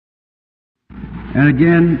And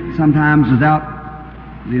again, sometimes without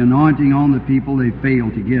the anointing on the people, they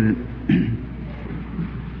fail to get it.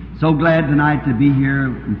 So glad tonight to be here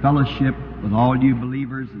in fellowship with all you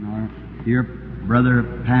believers and our dear brother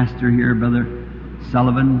pastor here, Brother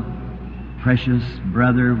Sullivan, precious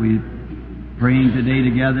brother. We're praying today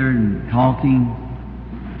together and talking.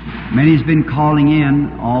 Many's been calling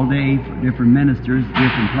in all day for different ministers,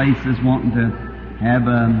 different places, wanting to have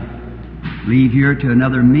leave here to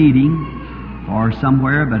another meeting or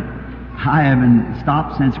somewhere, but I haven't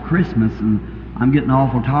stopped since Christmas, and I'm getting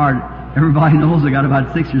awful tired. Everybody knows I got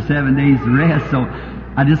about 6 or 7 days to rest, so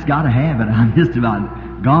I just got to have it. I'm just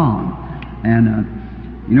about gone. And,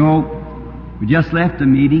 we just left a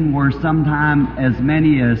meeting where sometime as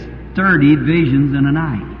many as 30 visions in a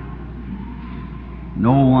night.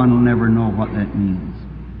 No one will never know what that means.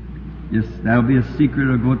 That'll be a secret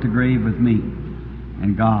that'll go to the grave with me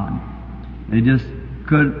and God.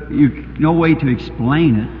 No way to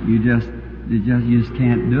explain it. You just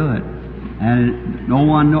can't do it. And no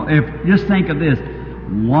one knows. Just think of this.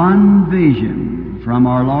 One vision from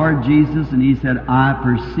our Lord Jesus, and He said, I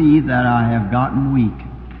perceive that I have gotten weak.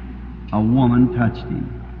 A woman touched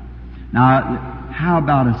Him. Now, how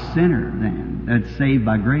about a sinner then that's saved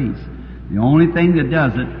by grace? The only thing that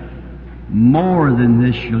does it, more than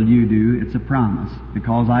this shall you do, it's a promise,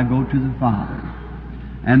 because I go to the Father.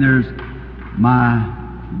 And there's my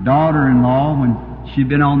daughter-in-law, when she'd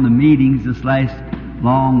been on the meetings this last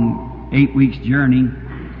long 8 weeks journey,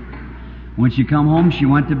 when she come home, she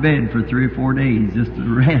went to bed for 3 or 4 days just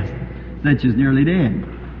to rest. Said she was nearly dead.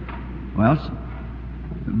 Well,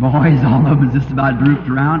 the boys, all of them, just about drooped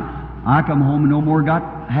around. I come home and no more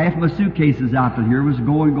got half my suitcases out to here. Was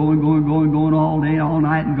going all day, all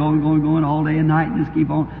night, and going all day and night, and just keep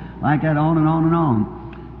on like that, on and on and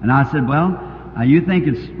on. And I said, well, you think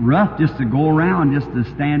it's rough just to go around, just to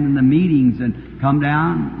stand in the meetings and come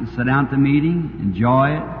down, and sit down at the meeting,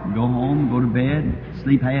 enjoy it, go home, go to bed,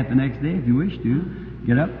 sleep half the next day if you wish to,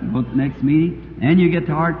 get up, go to the next meeting, and you get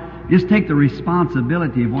tired. Just take the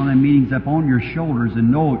responsibility of one of the meetings up on your shoulders and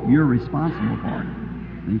know you're responsible for it.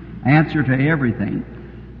 See? Answer to everything.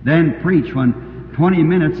 Then preach when 20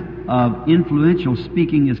 minutes of influential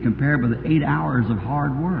speaking is compared with 8 hours of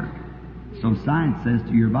hard work. So science says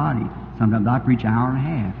to your body. Sometimes I preach an hour and a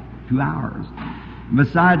half, 2 hours. And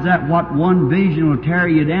besides that, what one vision will tear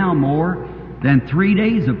you down more than 3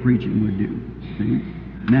 days of preaching would do. See?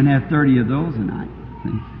 And then have 30 of those a night.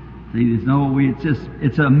 See, there's no way.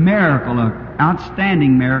 It's a miracle, an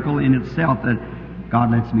outstanding miracle in itself that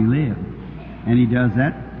God lets me live. And He does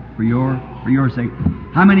that for your sake.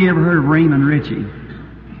 How many ever heard of Raymond Ritchie?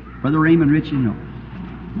 Brother Raymond Ritchie? No.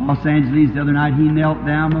 Los Angeles the other night, he knelt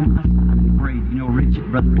down on my side and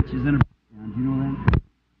prayed. Brother Ritchie's in a breakdown. Do you know that?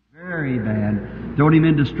 Very bad. Throwed him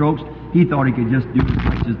into strokes. He thought he could just do as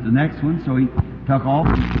much as the next one, so he took off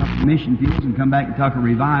and took the mission fields and come back and took a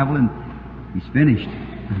revival, and he's finished.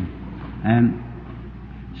 And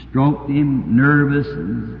stroked him, nervous,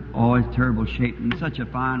 and always terrible shape. And such a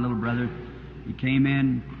fine little brother. He came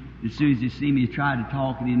in, as soon as he see me, he tried to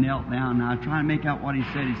talk, and he knelt down. And I was trying to make out what he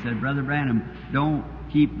said. He said, Brother Branham, don't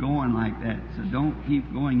keep going like that. So don't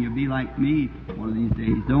keep going. You'll be like me one of these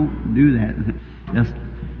days. Don't do that.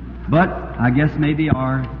 But I guess maybe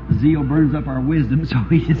our zeal burns up our wisdom, so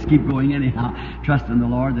we just keep going anyhow, trusting the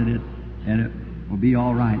Lord that it will be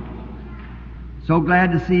all right. So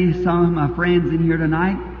glad to see some of my friends in here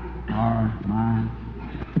tonight. My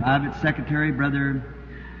private secretary, Brother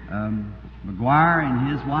McGuire,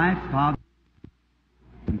 and his wife, Father,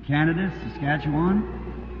 from Canada,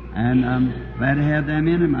 Saskatchewan. And I'm glad to have them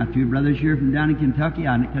in. And my 2 brothers here from down in Kentucky.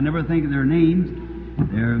 I can never think of their names.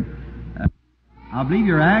 They're, I believe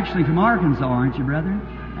you're actually from Arkansas, aren't you, brother?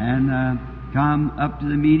 And come up to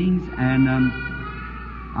the meetings. And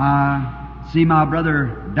I see my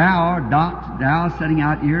brother Doc Dow, sitting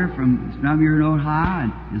out here from here in Ohio,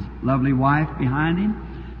 and his lovely wife behind him.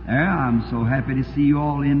 There, I'm so happy to see you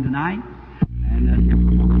all in tonight. And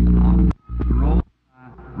the roll, I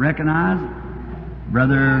recognize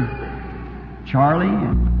Brother Charlie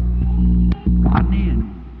and Rodney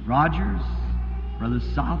and Rogers, Brother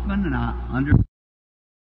Southman, and I understand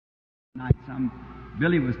tonight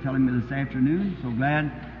Billy was telling me this afternoon. So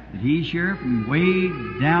glad that he's here from way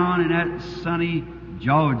down in that sunny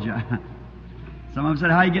Georgia. Some of them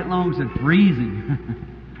said, how you getting along? I said, freezing.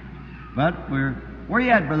 But where you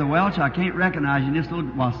at, Brother Welch? I can't recognize you. Just a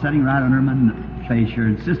little while sitting right under my face here.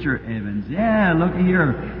 And Sister Evans. Yeah, looky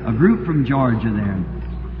here. A group from Georgia there.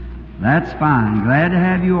 That's fine. Glad to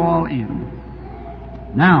have you all in.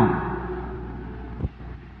 Now,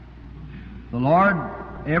 the Lord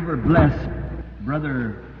ever bless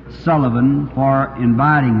Brother Sullivan for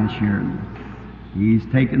inviting us here. He's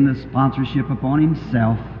taken the sponsorship upon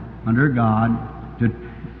himself under God to,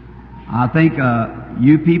 I think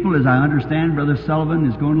you people, as I understand, Brother Sullivan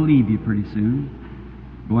is going to leave you pretty soon,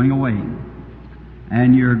 going away.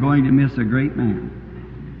 And you're going to miss a great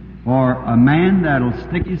man. For a man that'll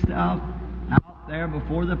stick himself out there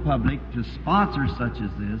before the public to sponsor such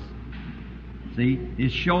as this, see,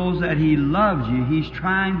 it shows that he loves you. He's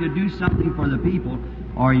trying to do something for the people,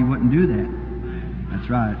 or he wouldn't do that. That's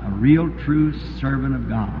right. A real, true servant of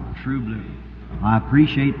God. True blue. I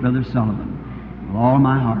appreciate Brother Sullivan with all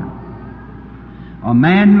my heart. A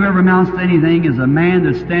man who ever amounts to anything is a man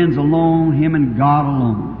that stands alone, him and God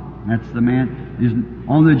alone. That's the man.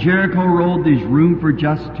 On the Jericho road, there's room for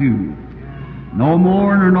just two. No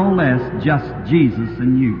more nor no less, just Jesus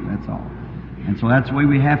and you. That's all. And so that's the way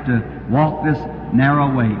we have to walk this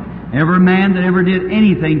narrow way. Every man that ever did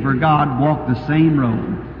anything for God walked the same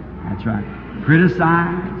road. That's right.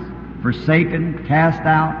 Criticized, forsaken, cast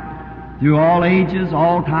out, through all ages,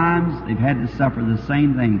 all times, they've had to suffer the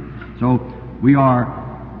same thing. So we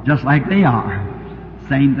are just like they are.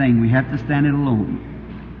 Same thing. We have to stand it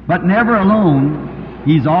alone. But never alone.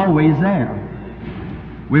 He's always there.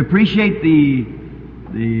 We appreciate the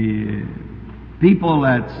people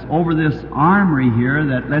that's over this armory here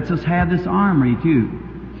that lets us have this armory too.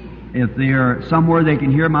 If they're somewhere they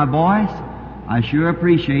can hear my voice, I sure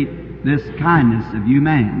appreciate this kindness of you,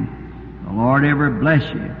 man. The Lord ever bless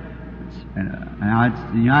you. It's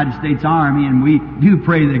the United States Army, and we do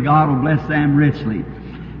pray that God will bless them richly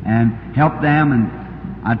and help them.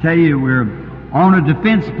 And I tell you, we're on a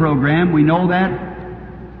defense program. We know that,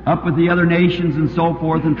 up with the other nations and so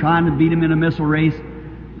forth, and trying to beat them in a missile race.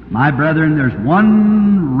 My brethren, there's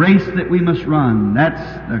one race that we must run. That's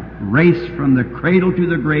the race from the cradle to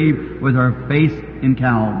the grave with our faith in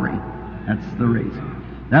Calvary. That's the race.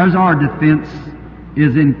 There's our defense,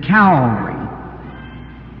 is in Calvary.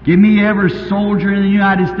 Give me every soldier in the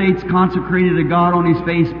United States consecrated to God on his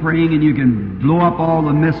face praying, and you can blow up all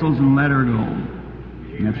the missiles and let her go.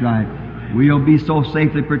 That's right. We'll be so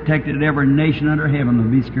safely protected that every nation under heaven will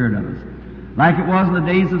be scared of us. Like it was in the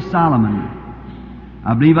days of Solomon.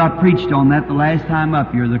 I believe I preached on that the last time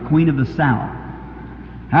up here, the Queen of the South.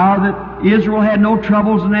 How that Israel had no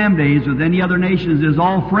troubles in them days with any other nations. They was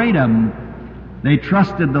all afraid of them. They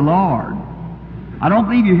trusted the Lord. I don't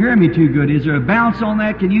believe you're hearing me too good. Is there a bounce on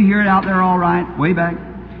that? Can you hear it out there all right? Way back?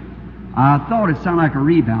 I thought it sounded like a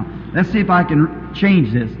rebound. Let's see if I can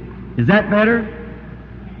change this. Is that better?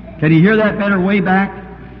 Can you hear that better way back?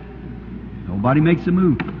 Nobody makes a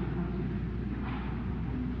move.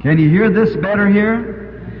 Can you hear this better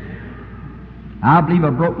here? I believe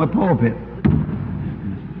I broke my pulpit.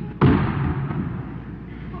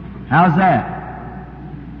 How's that?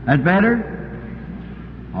 That better?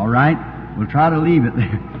 All right. We'll try to leave it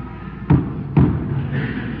there.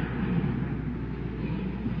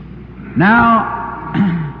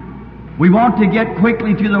 Now, we want to get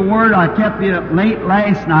quickly to the Word. I kept you late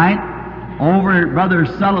last night over at Brother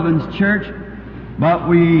Sullivan's church, but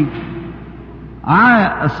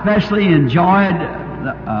I especially enjoyed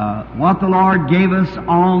what the Lord gave us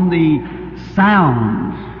on the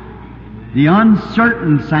sounds, the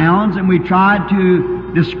uncertain sounds, and we tried to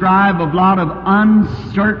describe a lot of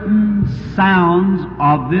uncertain sounds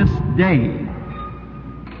of this day.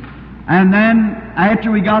 And then,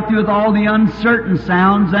 after we got through with all the uncertain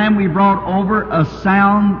sounds, then we brought over a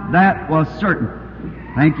sound that was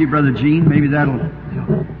certain. Thank you, Brother Gene. Maybe that'll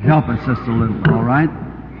help us just a little, all right?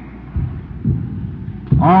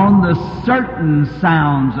 On the certain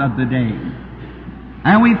sounds of the day.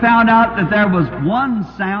 And we found out that there was one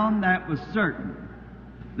sound that was certain.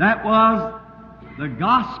 That was the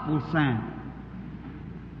gospel sound.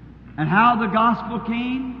 And how the gospel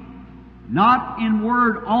came? Not in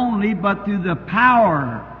word only, but through the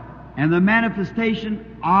power and the manifestation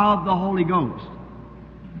of the Holy Ghost.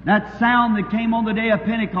 That sound that came on the day of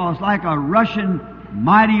Pentecost like a rushing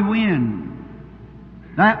mighty wind.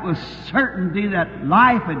 That was certainty that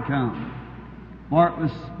life had come. For it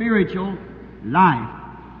was spiritual life.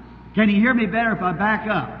 Can you hear me better if I back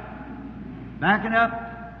up? Backing up?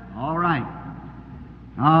 All right.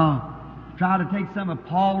 I'll try to take some of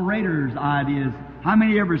Paul Rader's ideas. How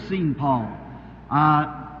many ever seen Paul?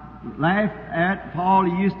 Laughed at Paul.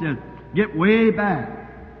 He used to get way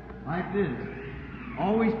back, like this,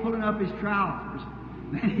 always pulling up his trousers.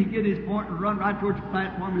 Then he'd get his point and run right towards the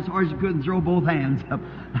platform as hard as he could and throw both hands up.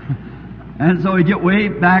 And so he'd get way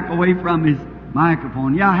back away from his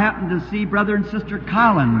microphone. Yeah, I happened to see Brother and Sister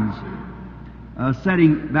Collins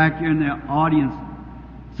sitting back here in the audience.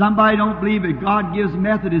 Somebody don't believe that God gives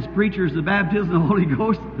Methodist preachers the baptism of the Holy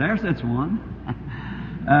Ghost. There's that's one.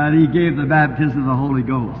 He gave the baptism of the Holy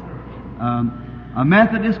Ghost. A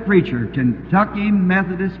Methodist preacher, Kentucky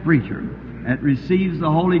Methodist preacher, that receives the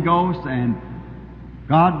Holy Ghost and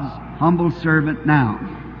God's humble servant now.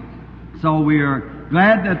 So we are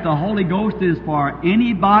glad that the Holy Ghost is for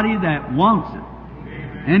anybody that wants it.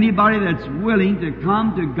 Anybody that's willing to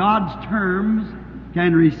come to God's terms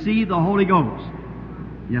can receive the Holy Ghost.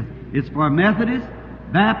 Yes, it's for Methodist,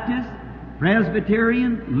 Baptist,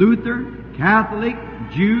 Presbyterian, Luther, Catholic,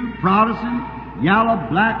 Jew, Protestant, yellow,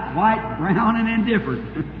 black, white, brown, and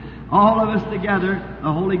indifferent. All of us together,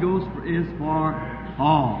 the Holy Ghost is for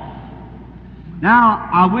all. Now,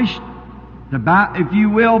 I wish to bow, if you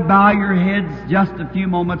will, bow your heads just a few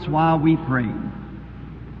moments while we pray.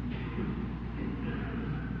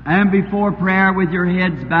 And before prayer, with your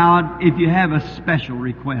heads bowed, if you have a special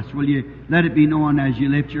request, will you let it be known as you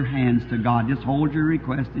lift your hands to God? Just hold your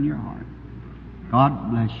request in your heart. God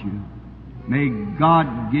bless you. May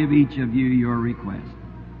God give each of you your request.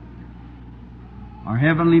 Our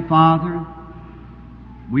Heavenly Father,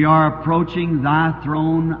 we are approaching Thy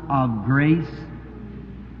throne of grace,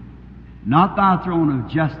 not Thy throne of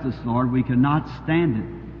justice, Lord. We cannot stand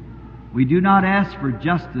it. We do not ask for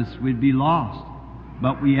justice, we'd be lost,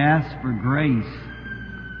 but we ask for grace.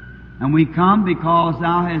 And we come because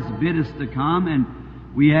Thou hast bid us to come, and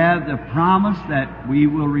we have the promise that we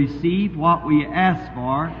will receive what we ask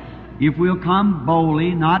for if we'll come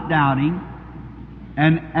boldly, not doubting,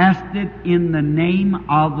 and ask it in the name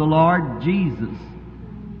of the Lord Jesus.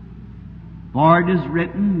 For it is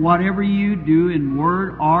written, whatever you do in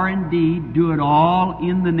word or in deed, do it all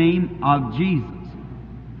in the name of Jesus.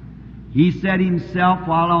 He said Himself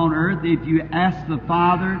while on earth, if you ask the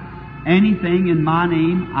Father anything in my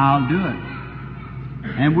name, I'll do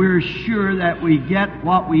it. And we're sure that we get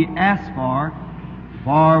what we ask for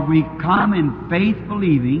we come in faith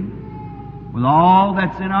believing, with all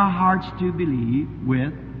that's in our hearts to believe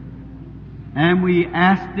with, and we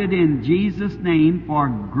asked it in Jesus' name for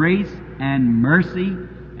grace and mercy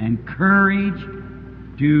and courage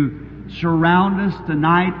to surround us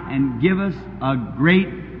tonight and give us a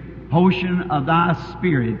great potion of Thy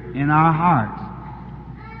Spirit in our hearts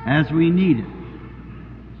as we need it.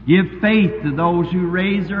 Give faith to those who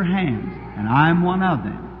raise their hands, and I'm one of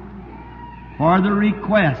them, for the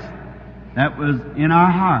request that was in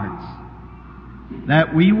our hearts,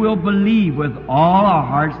 that we will believe with all our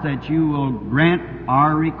hearts that You will grant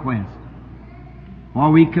our request.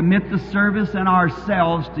 For we commit the service and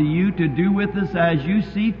ourselves to You to do with us as You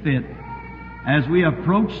see fit. As we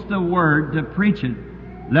approach the Word to preach it,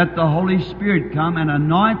 let the Holy Spirit come and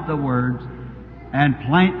anoint the words and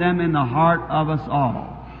plant them in the heart of us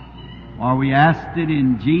all. For we asked it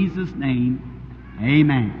in Jesus' name.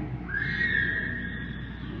 Amen.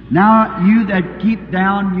 Now, you that keep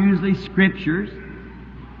down usually Scriptures,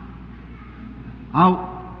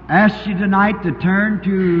 I'll ask you tonight to turn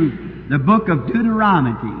to the book of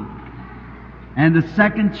Deuteronomy and the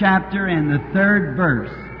 2nd chapter and the 3rd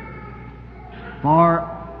verse for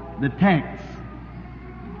the text.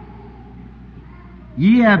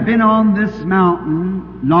 Ye have been on this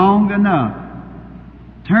mountain long enough.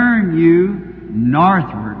 Turn you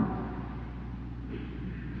northward.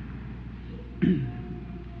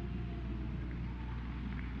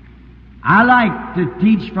 I like to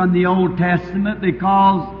teach from the Old Testament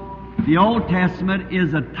because the Old Testament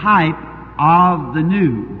is a type of the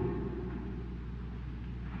New.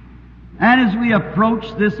 And as we approach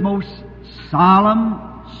this most solemn,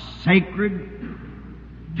 sacred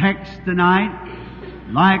text tonight,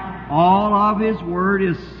 like all of His Word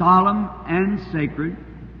is solemn and sacred,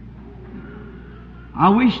 I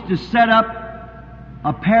wish to set up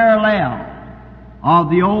a parallel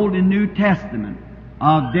of the Old and New Testament,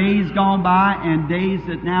 of days gone by and days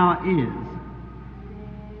that now is.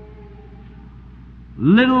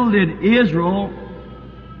 Little did Israel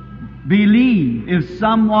believe if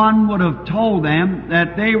someone would have told them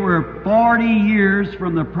that they were 40 years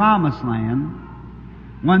from the Promised Land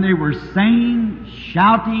when they were singing,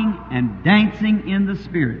 shouting, and dancing in the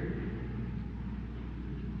Spirit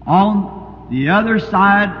on the other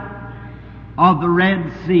side of the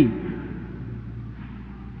Red Sea.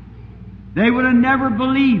 They would have never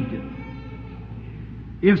believed it.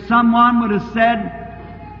 If someone would have said,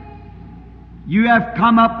 you have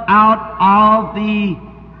come up out of the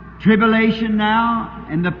tribulation now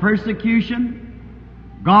and the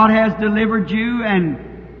persecution, God has delivered you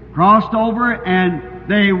and crossed over, and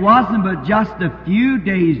they wasn't but just a few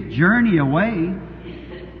days' journey away.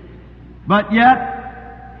 But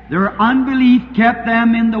yet, Their unbelief kept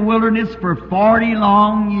them in the wilderness for 40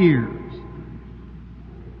 long years.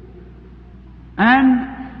 And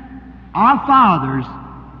our fathers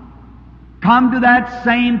come to that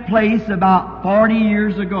same place about 40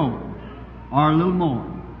 years ago, or a little more.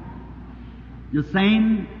 The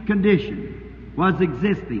same condition was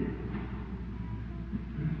existing.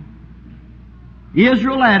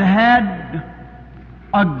 Israel had had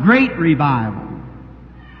a great revival,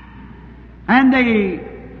 and they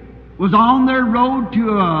was on their road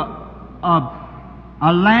to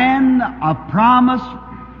a land of promise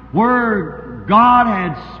where God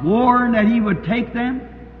had sworn that He would take them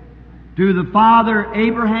to the father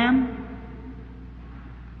Abraham.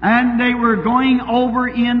 And they were going over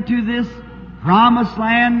into this promised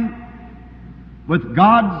land with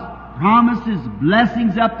God's promises,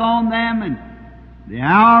 blessings upon them, and the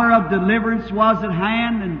hour of deliverance was at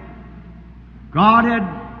hand, and God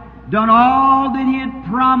had done all that He had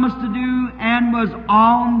promised to do and was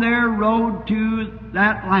on their road to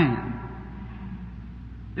that land.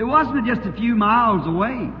 It wasn't just a few miles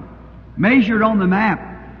away, measured on the map.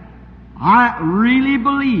 I really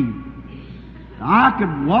believe I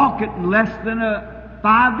could walk it in less than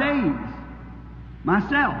 5 days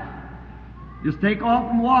myself. Just take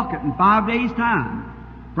off and walk it in 5 days' time,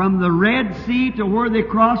 from the Red Sea to where they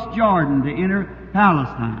crossed Jordan to enter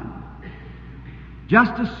Palestine.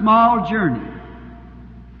 Just a small journey.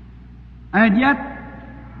 And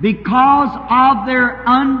yet, because of their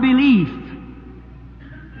unbelief,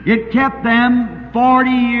 it kept them 40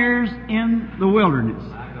 years in the wilderness.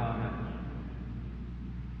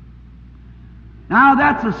 Now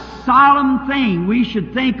that's a solemn thing. We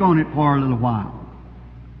should think on it for a little while.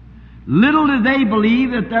 Little did they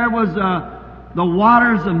believe that there was the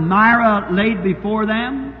waters of Mara laid before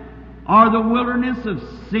them, or the wilderness of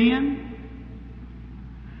sin,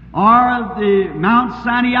 or the Mount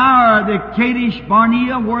Sinai, or the Kadesh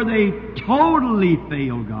Barnea, where they totally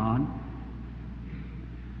failed God.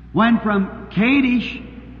 When from Kadesh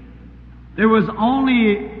there was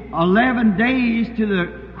only 11 days to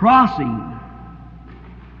the crossing,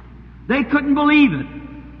 they couldn't believe it,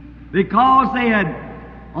 because they had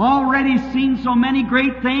already seen so many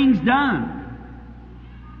great things done.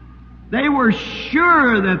 They were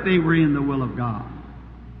sure that they were in the will of God,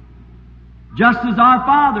 just as our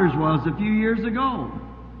fathers was a few years ago.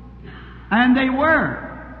 And they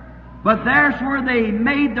were. But there's where they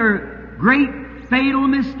made their great fatal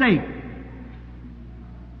mistake.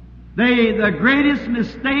 The greatest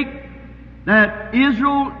mistake that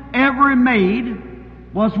Israel ever made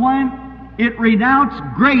was when it renounced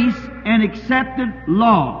grace and accepted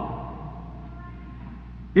law.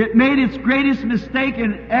 It made its greatest mistake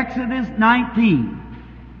in Exodus 19.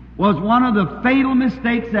 Was one of the fatal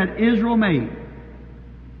mistakes that Israel made.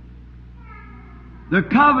 The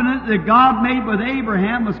covenant that God made with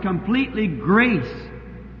Abraham was completely grace.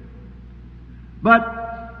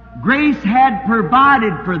 But grace had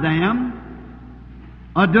provided for them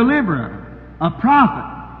a deliverer, a prophet,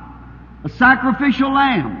 a sacrificial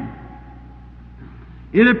lamb.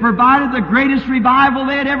 It had provided the greatest revival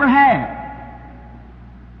they had ever had.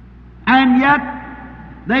 And yet,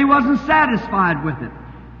 they wasn't satisfied with it.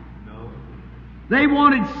 They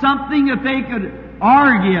wanted something that they could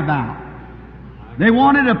argue about. They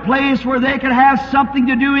wanted a place where they could have something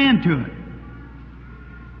to do into it.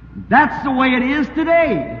 That's the way it is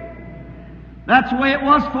today. That's the way it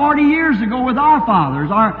was 40 years ago with our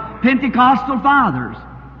fathers, our Pentecostal fathers.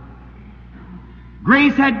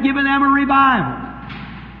 Grace had given them a revival,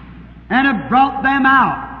 and it brought them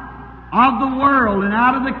out of the world and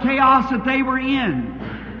out of the chaos that they were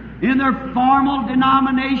in their formal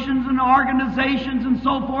denominations and organizations and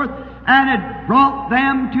so forth, and it brought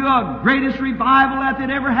them to a greatest revival that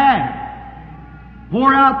they'd ever had.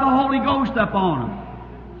 Poured out the Holy Ghost upon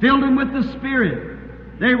them, filled them with the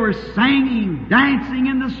Spirit. They were singing, dancing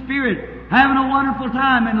in the Spirit, having a wonderful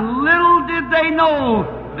time, and little did they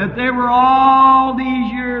know that they were all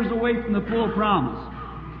these years away from the full promise.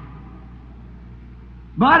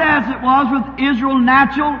 But as it was with Israel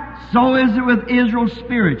natural, so is it with Israel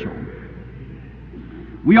spiritual.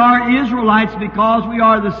 We are Israelites because we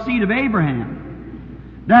are the seed of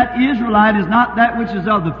Abraham. That Israelite is not that which is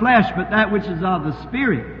of the flesh, but that which is of the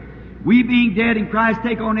Spirit. We, being dead in Christ,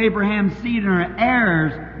 take on Abraham's seed and are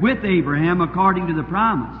heirs with Abraham according to the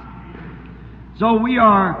promise. So we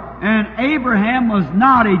are, and Abraham was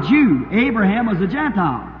not a Jew. Abraham was a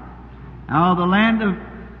Gentile, out of the land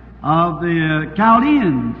of the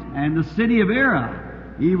Chaldeans and the city of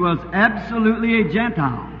Ur. He was absolutely a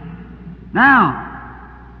Gentile.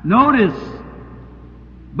 Now, notice,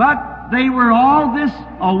 but they were all this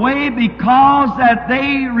away because that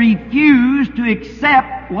they refused to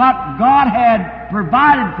accept what God had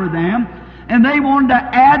provided for them, and they wanted to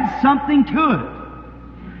add something to it.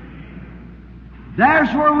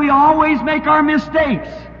 There's where we always make our mistakes.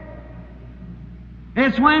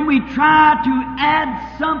 It's when we try to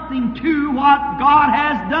add something to what God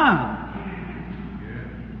has done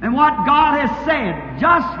and what God has said.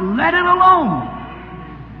 Just let it alone.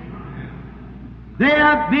 They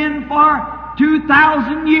have been for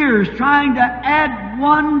 2,000 years trying to add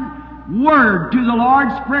one word to the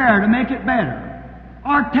Lord's Prayer to make it better,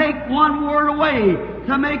 or take one word away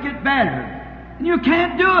to make it better. And you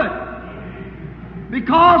can't do it,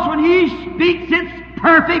 because when He speaks, it's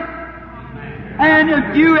perfect. And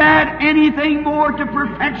if you add anything more to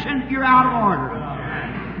perfection, you're out of order.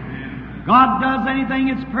 God does anything,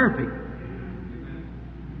 it's perfect.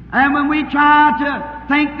 And when we try to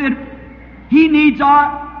think that He needs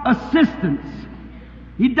our assistance,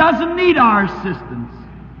 He doesn't need our assistance.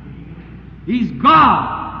 He's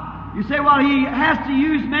God. You say, well, He has to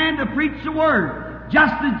use man to preach the Word.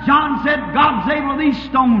 Just as John said, God's able these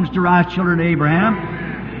stones to rise children of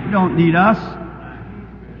Abraham. He don't need us.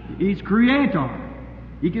 He's Creator.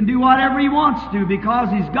 He can do whatever He wants to because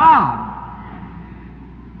He's God.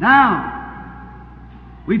 Now,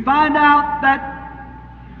 we find out that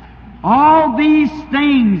all these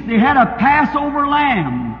things, they had a Passover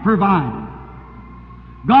lamb provided.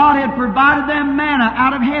 God had provided them manna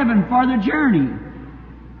out of heaven for the journey.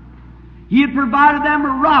 He had provided them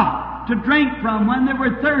a rock to drink from when they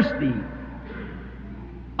were thirsty,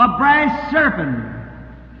 a brass serpent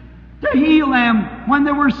to heal them when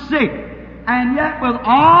they were sick. And yet with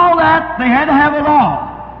all that, they had to have a law.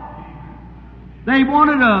 They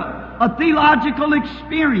wanted a theological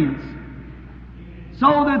experience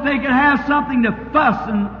so that they could have something to fuss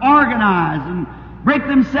and organize and break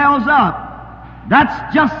themselves up.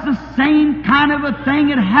 That's just the same kind of a thing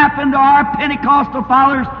that happened to our Pentecostal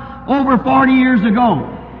fathers over 40 years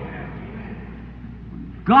ago.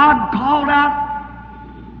 God called out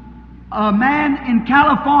a man in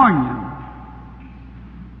California,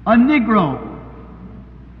 a Negro,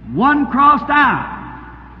 one crossed eye,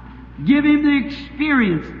 give him the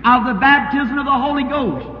experience of the baptism of the Holy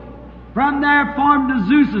Ghost. From there formed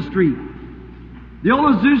Azusa Street, the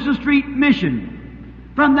old Azusa Street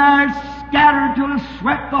mission. From there it scattered till it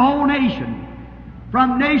swept the whole nation.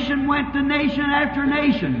 From nation went to nation after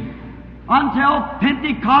nation, until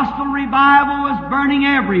Pentecostal revival was burning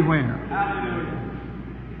everywhere. Hallelujah.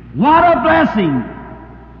 What a blessing!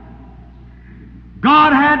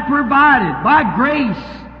 God had provided by grace.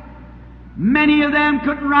 Many of them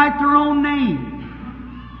couldn't write their own name.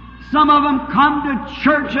 Some of them come to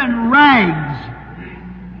church in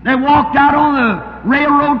rags. They walked out on the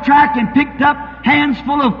railroad track and picked up hands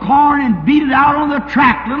full of corn and beat it out on the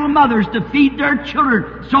track, little mothers to feed their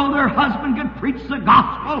children so their husband could preach the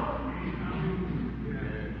gospel.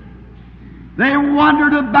 They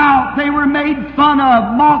wandered about. They were made fun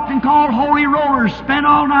of, mocked and called holy rollers, spent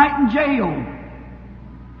all night in jail.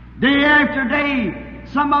 Day after day,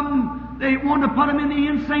 some of them, they wanted to put them in the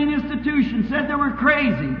insane institution, said they were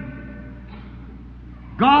crazy.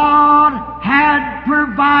 God had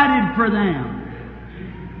provided for them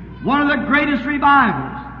one of the greatest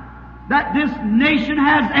revivals that this nation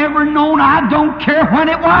has ever known. I don't care when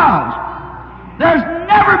it was. There's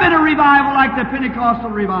never been a revival like the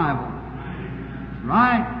Pentecostal revival.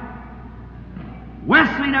 Right?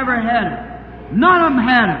 Wesley never had it. None of them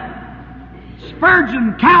had it.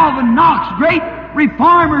 Spurgeon, Calvin, Knox, great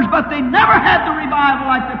reformers, but they never had the revival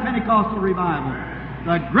like the Pentecostal revival.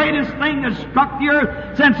 The greatest thing that struck the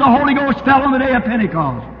earth since the Holy Ghost fell on the day of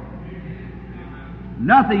Pentecost.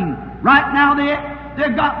 Nothing. Right now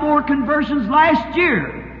they've got more conversions last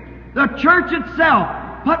year. The church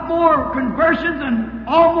itself put more conversions than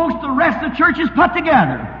almost the rest of the churches put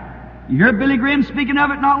together. You heard Billy Graham speaking of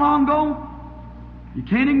it not long ago? You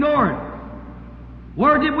can't ignore it.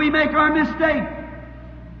 Where did we make our mistake?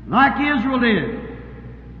 Like Israel did.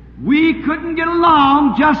 We couldn't get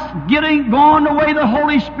along just going the way the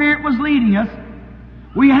Holy Spirit was leading us.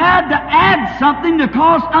 We had to add something to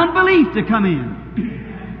cause unbelief to come in.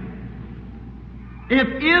 If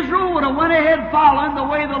Israel would have went ahead following the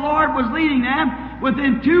way the Lord was leading them,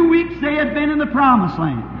 within 2 weeks they had been in the Promised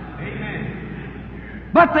Land.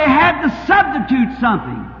 But they had to substitute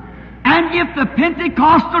something. And if the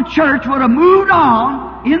Pentecostal church would have moved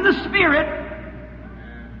on in the Spirit,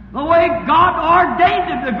 the way God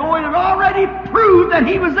ordained it to go, it had already proved that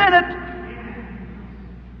He was in it,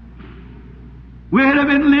 we'd have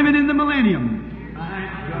been living in the millennium.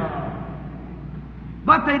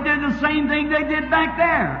 But But they did the same thing they did back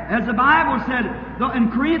there. As the Bible said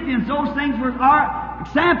in Corinthians, those things were our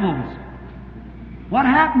examples. What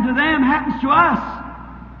happened to them happens to us.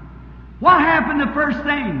 What happened the first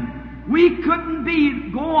thing? We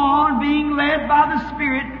couldn't go on being led by the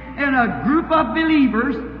Spirit in a group of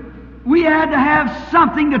believers. We had to have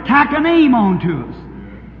something to tack a name onto us.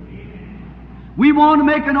 We wanted to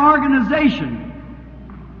make an organization.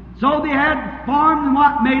 So they had formed, and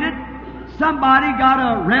what made it? Somebody got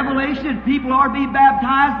a revelation that people are to be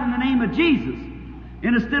baptized in the name of Jesus,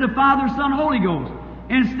 and instead of Father, Son, Holy Ghost.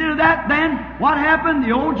 Instead of that, then, what happened?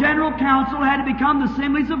 The old General Council had to become the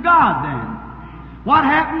Assemblies of God then. What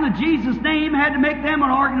happened? The Jesus name had to make them an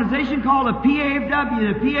organization called a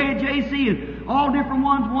PAFW, the PAJC, and all different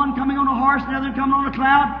ones, one coming on a horse, another coming on a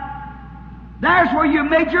cloud. There's where you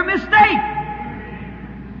made your mistake.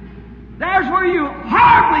 There's where you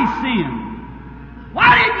horribly sinned.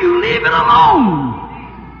 Why didn't you leave it alone?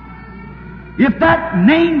 If that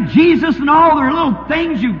name Jesus and all their little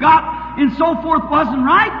things you got and so forth wasn't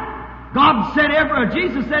right,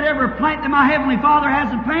 Jesus said, every plant that my Heavenly Father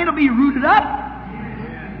hasn't planted will be rooted up.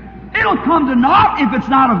 It'll come to naught if it's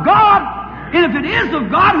not of God. And if it is of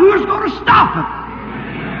God, who's going to stop it?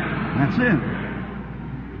 That's it.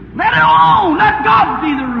 Let it alone. Let God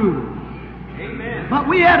be the ruler. Amen. But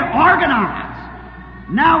we had to organize.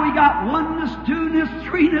 Now we got oneness, two-ness,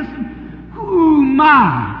 three-ness, and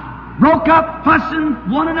broke up,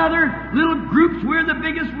 fussing one another, little groups. We're the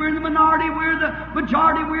biggest, we're the minority, we're the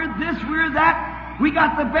majority, we're this, we're that. We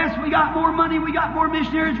got the best, we got more money, we got more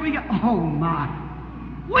missionaries, we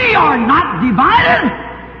are not divided.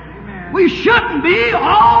 Amen. We shouldn't be.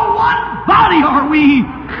 All one body are we.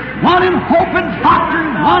 One in hope and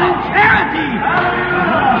doctrine, one in charity.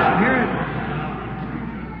 Spirit.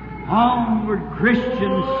 Onward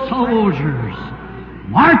Christian soldiers,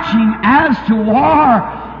 marching as to war,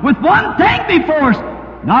 with one thing before us,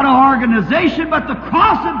 not an organization, but the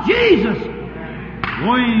cross of Jesus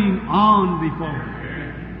going on before us.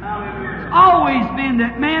 It's always been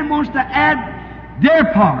that man wants to add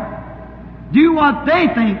their part, do what they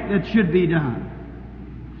think that should be done.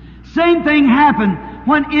 Same thing happened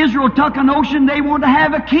when Israel took a notion they wanted to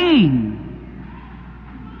have a king.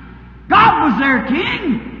 God was their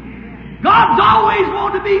king. God's always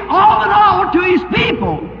wanted to be all in all to His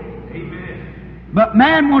people. Amen. But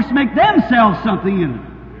man wants to make themselves something in it.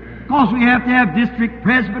 Because we have to have district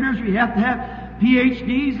presbyters, we have to have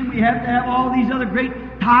PhDs, and we have to have all these other great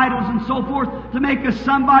titles and so forth to make us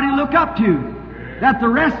somebody to look up to. That the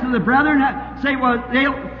rest of the brethren say, well,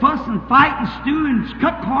 they'll fuss and fight and stew and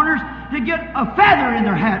cut corners to get a feather in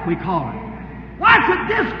their hat, we call it. Why, it's a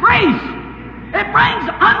disgrace. It brings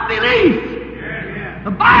unbelief. The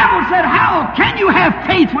Bible said, how can you have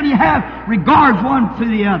faith when you have regards one to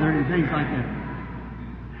the other and things like that?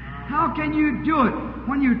 How can you do it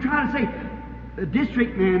when you try to say, the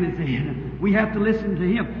district man is in, we have to listen to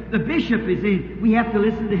him. The bishop is in, we have to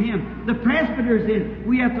listen to him. The presbyter is in,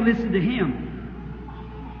 we have to listen to him.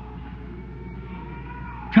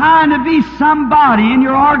 Trying to be somebody in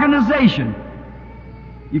your organization.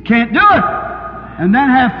 You can't do it. And then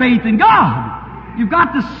have faith in God. You've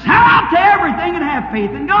got to sell out to everything and have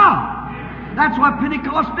faith in God. That's what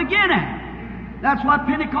Pentecost began at. That's what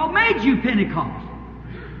Pentecost made you Pentecost.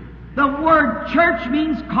 The word church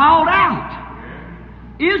means called out.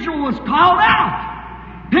 Israel was called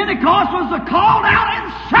out. Pentecost was the called out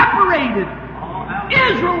and separated.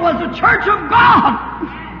 Israel was the church of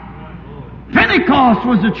God. Pentecost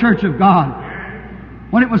was the church of God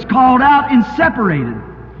when it was called out and separated.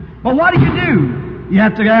 But what do? You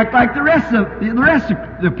have to act like the rest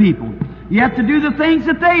of the people. You have to do the things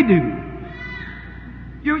that they do.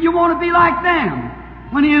 You want to be like them.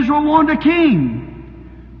 When Israel wanted a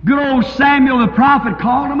king, good old Samuel the prophet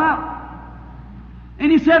called him up.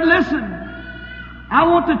 And he said, listen, I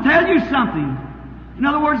want to tell you something. In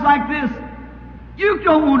other words, like this, you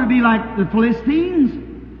don't want to be like the Philistines.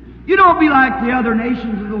 You don't be like the other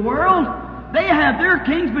nations of the world. They have their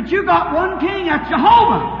kings, but you got one king, that's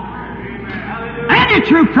Jehovah. Any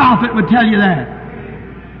true prophet would tell you that.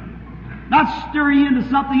 Not stir you into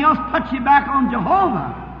something else, put you back on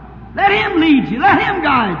Jehovah. Let Him lead you, let Him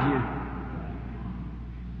guide you.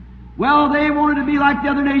 Well, they wanted to be like the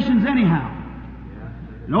other nations anyhow.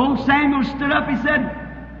 And old Samuel stood up, he said,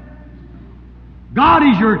 God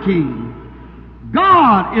is your king.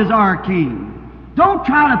 God is our king. Don't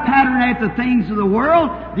try to pattern after the things of the world,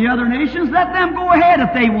 the other nations. Let them go ahead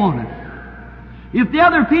if they want it. If the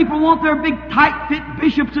other people want their big, tight-fit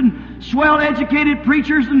bishops and swell-educated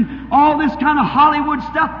preachers and all this kind of Hollywood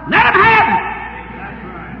stuff, let them have it.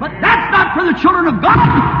 But that's not for the children of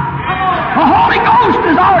God. The Holy Ghost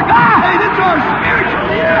is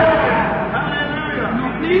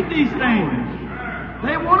need these things.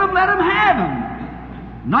 They want them, let them have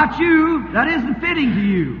them. Not you. That isn't fitting to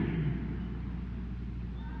you.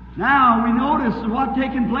 Now we notice what's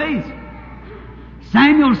taking place.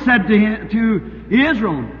 Samuel said to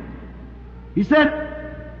Israel, he said,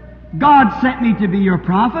 God sent me to be your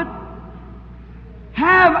prophet.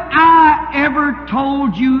 Have I ever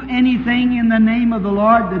told you anything in the name of the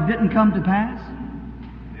Lord that didn't come to pass?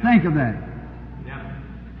 Think of that.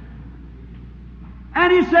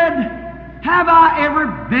 And he said, have I ever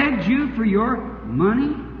begged you for your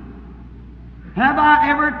money? Have I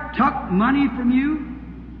ever took money from you?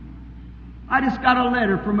 I just got a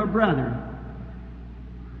letter from a brother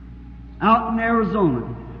out in Arizona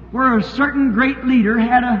where a certain great leader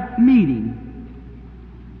had a meeting.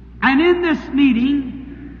 And in this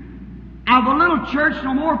meeting of a little church,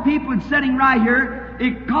 no more people than sitting right here,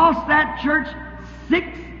 it cost that church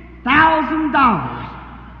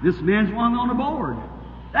 $6,000. This man's one on the board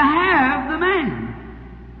to have the man.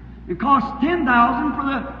 It cost $10,000 for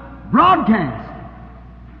the broadcast.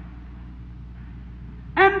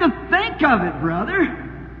 And to think of it, brother,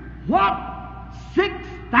 what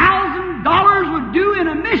 $6,000 would do in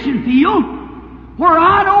a mission field where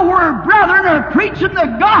I know where brethren are preaching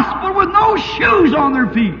the gospel with no shoes on their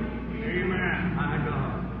feet. Amen. My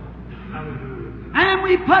God. Hallelujah. And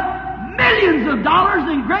we put millions of dollars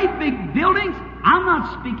in great big buildings. I'm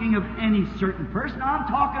not speaking of any certain person. I'm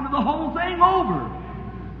talking of the whole thing over.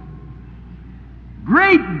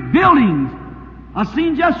 Great buildings. I've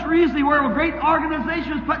seen just recently where a great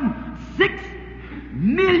organization is putting $3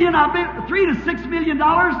 to $6 million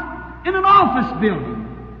in an office building.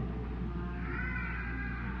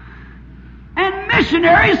 And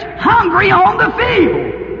missionaries hungry on the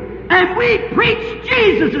field. And we preach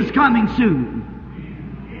Jesus is coming soon.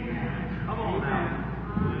 Come on now.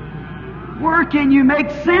 Where can you make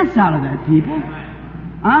sense out of that, people?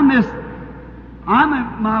 I'm at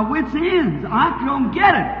my wits' ends. I don't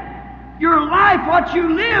get it. Your life, what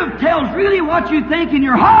you live, tells really what you think in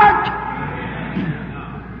your heart.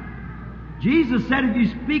 Jesus said, if you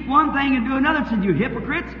speak one thing and do another, said, you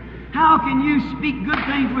hypocrites, how can you speak good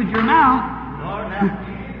things with your mouth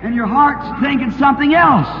and your heart's thinking something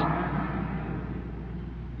else?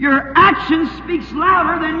 Your action speaks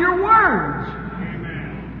louder than your words.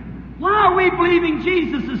 Why are we believing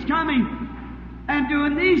Jesus is coming and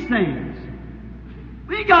doing these things?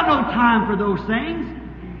 We ain't got no time for those things.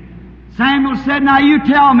 Samuel said, now you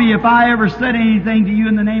tell me if I ever said anything to you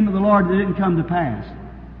in the name of the Lord that didn't come to pass.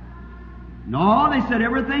 No, they said,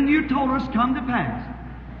 everything you told us come to pass.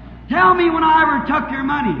 Tell me when I ever took your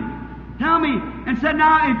money. Tell me. And said,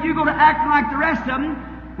 now if you go to acting like the rest of them,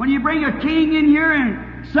 when you bring a king in here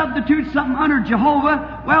and substitute something under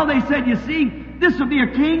Jehovah, well, they said, you see, this will be a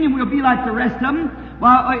king and we'll be like the rest of them.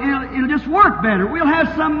 Well, it'll just work better. We'll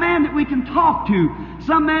have some man that we can talk to,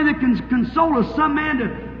 some man that can console us, some man to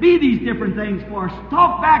be these different things for us,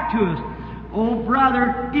 talk back to us. Oh,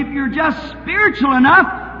 brother, if you're just spiritual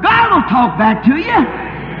enough, God will talk back to you.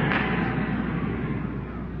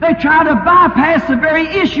 They try to bypass the very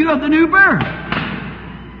issue of the new birth.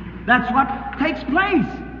 That's what takes place.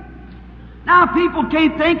 Now, people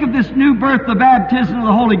can't think of this new birth, the baptism of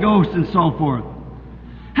the Holy Ghost and so forth.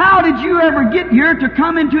 How did you ever get here to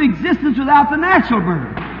come into existence without the natural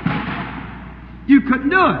birth? You couldn't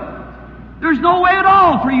do it. There's no way at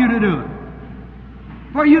all for you to do it.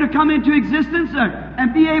 For you to come into existence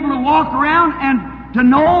and be able to walk around and to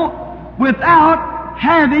know without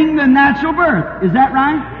having the natural birth. Is that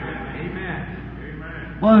right?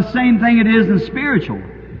 Amen. Well, the same thing it is in spiritual.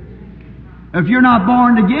 If you're not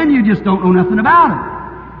born again, you just don't know nothing about it.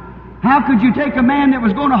 How could you take a man that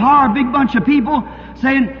was going to hire a big bunch of people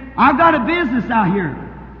saying, I've got a business out here.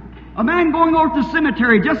 A man going over to the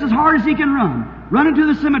cemetery just as hard as he can running to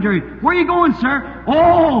the cemetery. Where are you going, sir?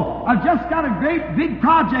 Oh, I've just got a great big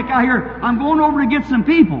project out here. I'm going over to get some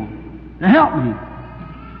people to help me.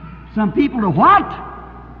 Some people to what?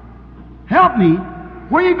 Help me?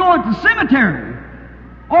 Where are you going? To the cemetery.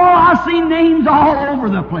 Oh, I've seen names all over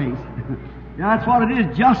the place. That's what it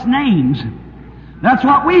is, just names. That's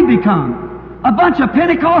what we become. A bunch of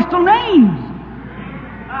Pentecostal names.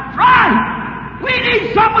 That's right. We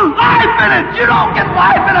need something with life in it. You don't get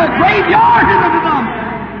life in a graveyard in the dump.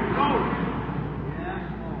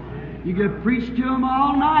 You get preached to them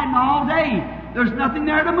all night and all day. There's nothing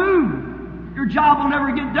there to move. Your job will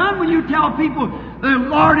never get done when you tell people the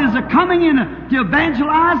Lord is coming in to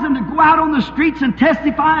evangelize and to go out on the streets and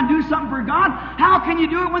testify and do something for God. How can you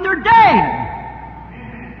do it when they're dead?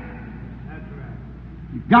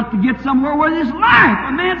 You've got to get somewhere where there's life.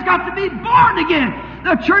 A man's got to be born again.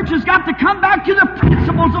 The church has got to come back to the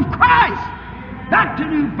principles of Christ. back to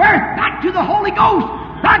new birth, back to the Holy Ghost,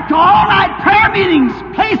 back to all-night prayer meetings,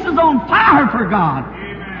 places on fire for God.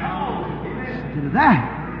 Instead of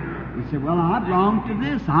that, we say, well, I belong to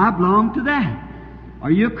this, I belong to that.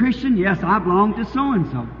 Are you a Christian? Yes, I belong to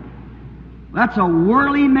so-and-so. That's a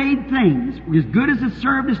worldly made thing. It's as good as it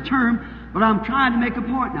served its term, but I'm trying to make a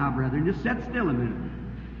point now, brethren. Just sit still a minute.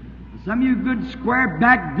 Some of you good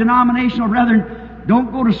square-back denominational brethren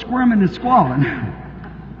don't go to squirming and squalling.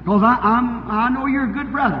 Because I know you're a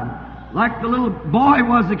good brother. Like the little boy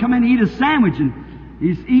was that come in to eat a sandwich, and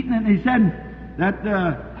he's eating it, and he said that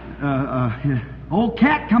old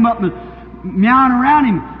cat come up and meowing around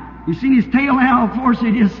him. You seen his tail out on the floor, so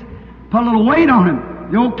he just put a little weight on him.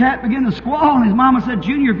 The old cat began to squall, and his mama said,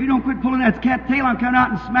 Junior, if you don't quit pulling that cat's tail, I'm coming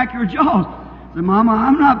out and smack your jaws. I said, Mama,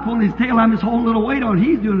 I'm not pulling his tail, I'm just holding a little weight on it.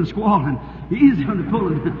 He's doing the squalling. He's doing the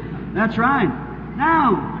pulling. That's right.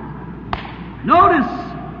 Now, notice,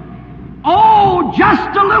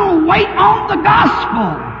 just a little weight on the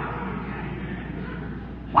gospel.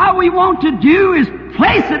 What we want to do is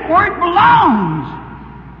place it where it belongs.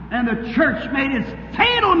 And the church made its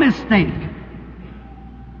fatal mistake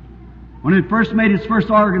when it first made its first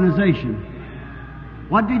organization.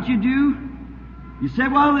 What did you do? You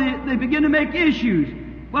said, well, they begin to make issues.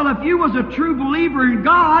 Well, if you was a true believer in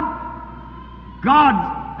God,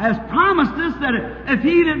 God has promised us that if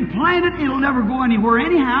He didn't plant it, it'll never go anywhere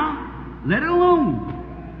anyhow. Let it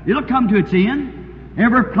alone. It'll come to its end.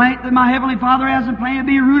 Every plant that my Heavenly Father hasn't planted will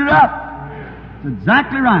be rooted up. That's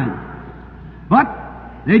exactly right. But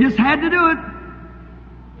they just had to do it.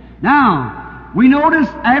 Now, we notice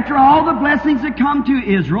after all the blessings that come to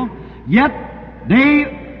Israel, yet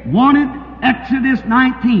they wanted Exodus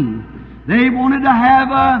 19. They wanted to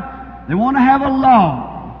have a law.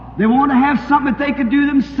 They wanted to have something that they could do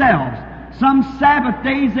themselves. Some Sabbath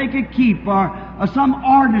days they could keep, or some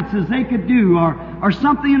ordinances they could do, or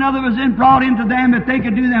something another was brought into them that they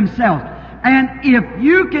could do themselves. And if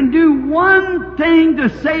you can do one thing to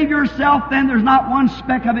save yourself, then there's not one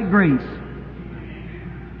speck of it grace.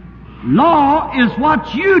 Law is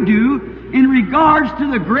what you do in regards to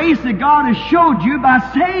the grace that God has showed you by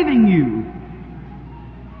saving you.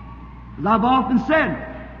 As I've often said,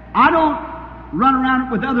 I don't run around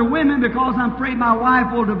with other women because I'm afraid my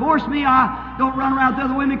wife will divorce me. I don't run around with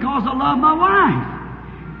other women because I love my wife.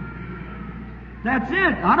 That's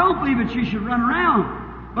it. I don't believe that you should run around.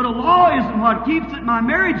 But a law isn't what keeps it my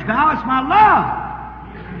marriage vow, it's my love.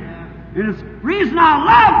 And it's the reason I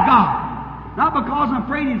love God. Not because I'm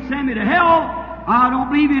afraid He'd send me to hell. I don't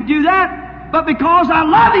believe He'd do that. But because I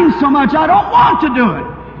love Him so much, I don't want to do it.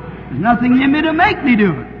 There's nothing in me to make me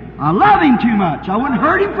do it. I love Him too much. I wouldn't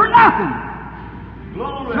hurt Him for nothing.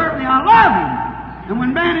 Certainly I love Him. And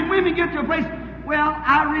when men and women get to a place, well,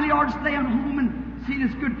 I really ought to stay at home and see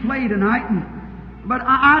this good play tonight. But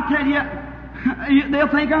I tell you, they'll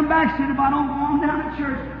think I'm backslid if I don't go on down to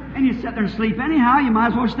church. And you sit there and sleep anyhow. You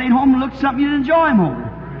might as well stay at home and look at something you'd enjoy more.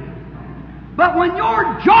 But when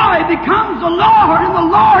your joy becomes the Lord and the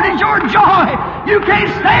Lord is your joy, you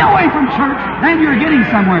can't stay away from church. Then you're getting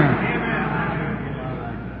somewhere.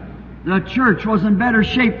 The church was in better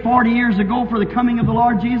shape 40 years ago for the coming of the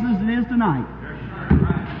Lord Jesus than it is tonight.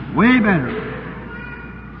 Way better.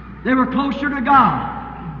 They were closer to God.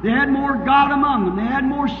 They had more God among them. They had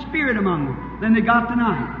more Spirit among them than they got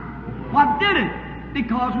tonight. What did it?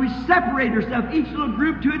 Because we separate ourselves, each little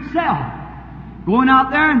group to itself. Going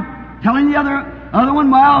out there and telling the other one,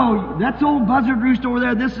 well, that's old buzzard roost over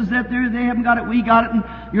there, this is that, there, they haven't got it, we got it, and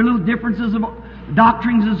your little differences of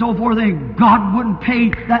doctrines and so forth, and God wouldn't pay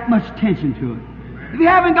that much attention to it. If you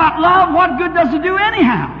haven't got love, what good does it do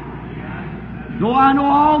anyhow? Though I know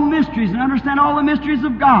all mysteries and understand all the mysteries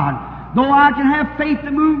of God, though I can have faith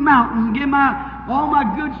to move mountains and give all my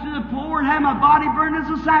goods to the poor and have my body burned as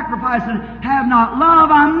a sacrifice and have not love,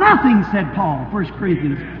 I'm nothing, said Paul, 1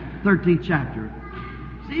 Corinthians 13th chapter.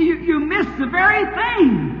 See, you miss the very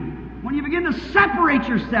thing when you begin to separate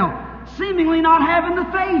yourself, seemingly not having the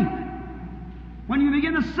faith. When you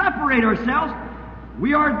begin to separate ourselves,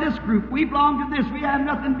 we are this group, we belong to this, we have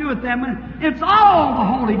nothing to do with them. And it's all the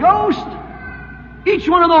Holy Ghost. Each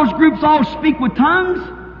one of those groups all speak with tongues.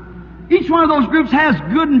 Each one of those groups has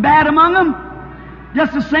good and bad among them,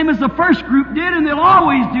 just the same as the first group did, and they'll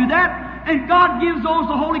always do that. And God gives those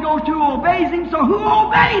the Holy Ghost who obeys Him. So who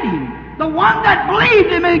obeyed Him? The one that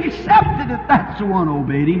believed Him and accepted it, that's the one who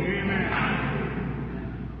obeyed Him. Amen.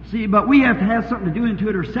 See, but we have to have something to do into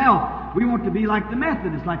it ourselves. We want to be like the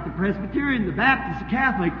Methodists, like the Presbyterian, the Baptist, the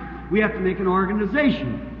Catholic. We have to make an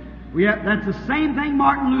organization. That's the same thing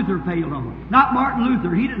Martin Luther failed on. Not Martin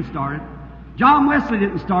Luther, he didn't start it. John Wesley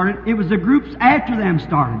didn't start it. It was the groups after them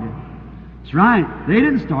started it. That's right. They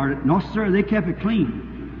didn't start it. No, sir. They kept it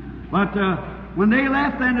clean. But when they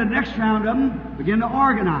left, then the next round of them began to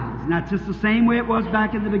organize. And that's just the same way it was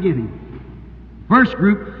back in the beginning. First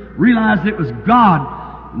group realized it was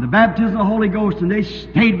God and the baptism of the Holy Ghost, and they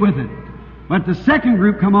stayed with it. But the second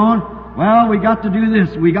group come on, well, we got to do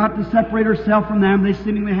this. We got to separate ourselves from them. They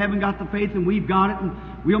seemingly haven't got the faith, and we've got it, and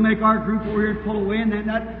we'll make our group over here and pull away. And then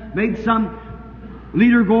that made some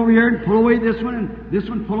leader go over here and pull away this one, and this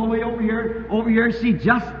one pull away over here. See,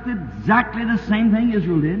 just exactly the same thing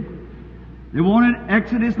Israel did. They wanted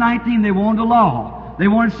Exodus 19. They wanted a law. They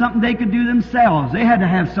wanted something they could do themselves. They had to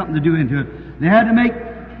have something to do into it. They had to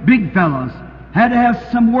make big fellows. Had to have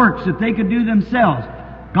some works that they could do themselves.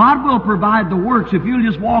 God will provide the works. If you'll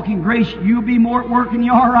just walk in grace, you'll be more at work than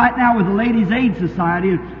you are right now with the Ladies' Aid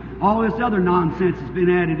Society and all this other nonsense that's been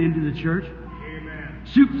added into the church. Amen.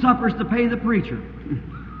 Soup suppers to pay the preacher.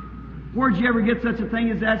 Where'd you ever get such a thing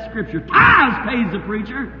as that scripture? Tithes pays the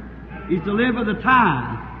preacher. He's to live of the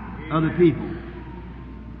tithe of the people.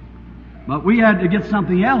 But we had to get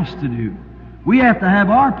something else to do. We have to have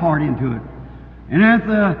our part into it. And if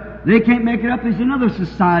they can't make it up, there's another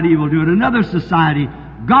society will do it. Another society.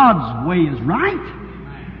 God's way is right.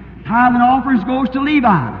 Tithe and offerings goes to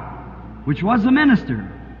Levi, which was the minister.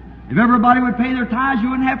 If everybody would pay their tithes, you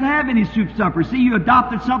wouldn't have to have any soup supper. See, you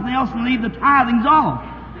adopted something else and leave the tithings off.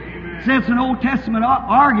 See, it's an Old Testament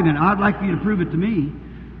argument. I'd like for you to prove it to me.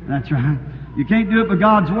 That's right. You can't do it by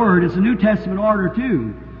God's Word. It's a New Testament order,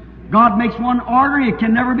 too. God makes one order, it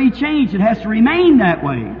can never be changed. It has to remain that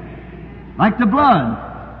way. Like the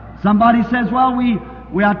blood. Somebody says, well,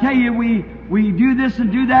 I tell you, we do this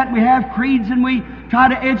and do that. We have creeds and we try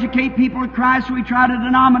to educate people to Christ. We try to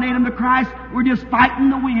denominate them to Christ. We're just fighting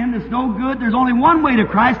the wind. It's no good. There's only one way to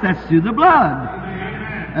Christ. That's through the blood.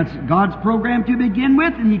 That's God's program to begin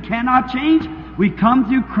with, and He cannot change. We come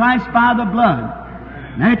through Christ by the blood.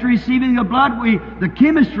 And after receiving the blood, the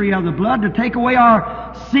chemistry of the blood to take away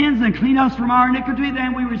our sins and clean us from our iniquity,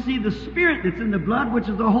 then we receive the Spirit that's in the blood, which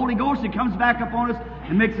is the Holy Ghost that comes back upon us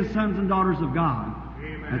and makes us sons and daughters of God.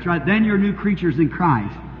 Amen. That's right. Then you're new creatures in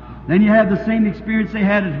Christ. Then you have the same experience they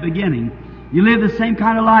had at the beginning. You live the same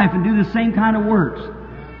kind of life and do the same kind of works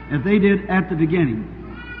as they did at the beginning.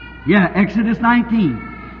 Yeah, Exodus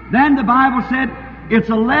 19. Then the Bible said it's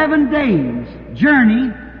 11 days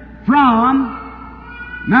journey from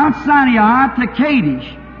Mount Sinai to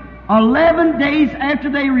Kadesh. 11 days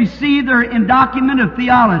after they received their endowment of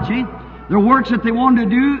theology, their works that they wanted to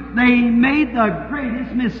do, they made the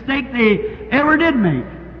greatest mistake they ever did make.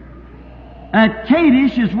 At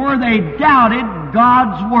Kadesh is where they doubted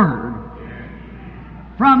God's Word.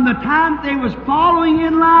 From the time they was following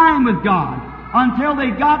in line with God until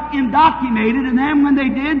they got indoctrinated, and then when they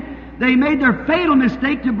did, they made their fatal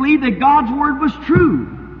mistake to believe that God's Word was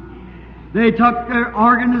true. They took their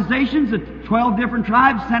organizations, the 12 different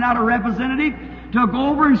tribes, sent out a representative to go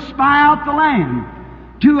over and spy out the land.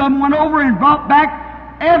 2 of them went over and brought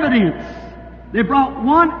back evidence. They brought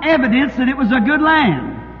one evidence that it was a good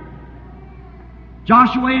land.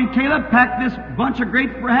 Joshua and Caleb packed this bunch of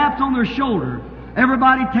grapes perhaps on their shoulder.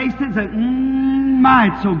 Everybody tasted it and said,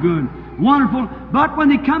 my, it's so good. Wonderful. But when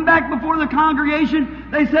they come back before the congregation,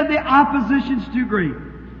 they said the opposition's too great.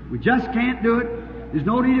 We just can't do it. There's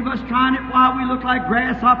no need of us trying it while we look like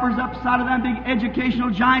grasshoppers upside of them big educational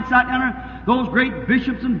giants out there, those great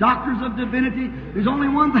bishops and doctors of divinity. There's only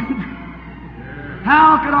one thing.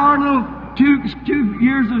 How could our little two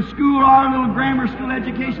years of school, our little grammar school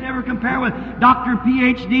education ever compare with Dr.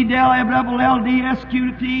 PhD, Del, LLD,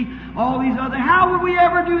 SQT, all these other? How would we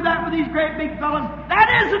ever do that with these great big fellows? That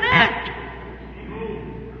isn't it.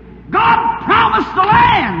 God promised the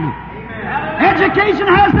land. Education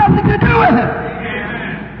has nothing to do with it.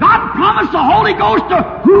 God promised the Holy Ghost to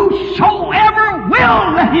whosoever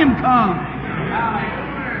will let Him come.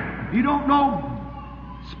 If you don't know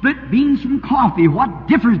split beans from coffee, what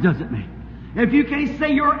difference does it make? If you can't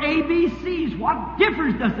say your ABCs, what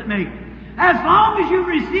difference does it make? As long as you've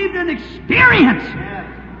received an experience.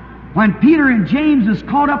 When Peter and James was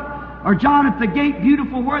caught up, or John at the gate,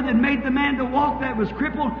 beautiful word that made the man to walk that was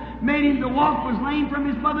crippled, made him to walk, was lame from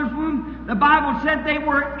his mother's womb. The Bible said they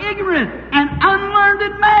were ignorant and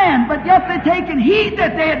unlearned man, but yet they taken heed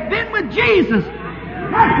that they had been with Jesus.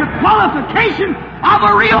 That's the qualification of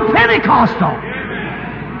a real Pentecostal.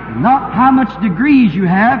 Not how much degrees you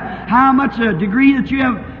have, how much a degree that you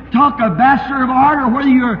have taught a Bachelor of Art, or whether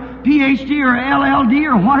you're a PhD or LLD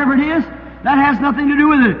or whatever it is. That has nothing to do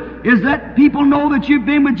with it. Is that people know that you've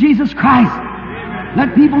been with Jesus Christ.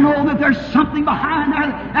 Let people know that there's something behind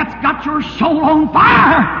there that's got your soul on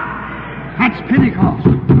fire. That's Pentecost.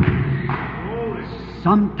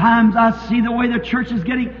 Sometimes I see the way the church is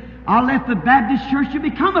getting. I left the Baptist church to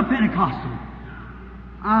become a Pentecostal.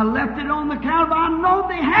 I left it on the account of I know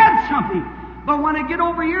they had something. But when I get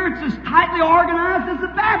over here, it's as tightly organized as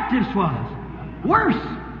the Baptist was. Worse.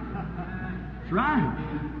 That's right.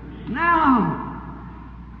 Now,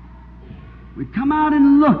 we come out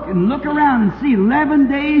and look around and see 11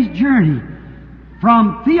 days' journey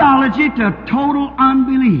from theology to total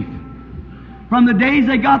unbelief. From the days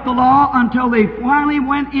they got the law until they finally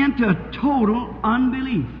went into total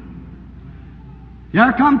unbelief.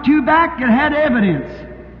 There come two back that had evidence.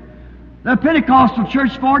 The Pentecostal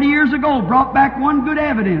church 40 years ago brought back one good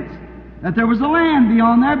evidence, that there was a land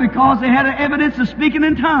beyond there because they had evidence of speaking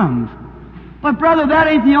in tongues. But brother, that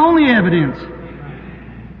ain't the only evidence.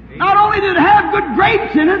 Not only did it have good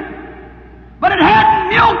grapes in it, but it had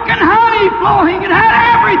milk and honey flowing. It had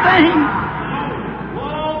everything.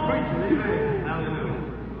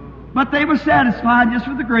 But they were satisfied just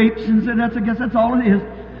with the grapes and said, I guess that's all it is.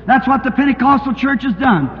 That's what the Pentecostal church has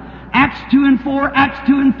done. Acts 2 and 4, Acts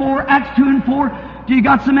 2 and 4, Acts 2 and 4. You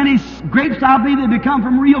got so many grapes, I believe they become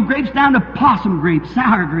from real grapes down to possum grapes,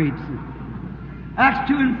 sour grapes. Acts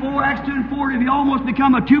 2 and 4, Acts 2 and 4, you almost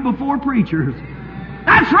become a 2 before preachers.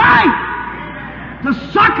 That's right! To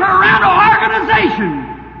sucker around an organization.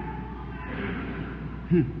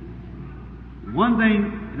 One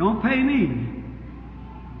thing, it don't pay me.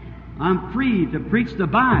 I'm free to preach the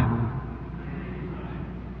Bible.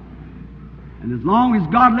 And as long as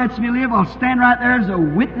God lets me live, I'll stand right there as a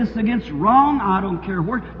witness against wrong. I don't care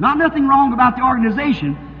where. Nothing wrong about the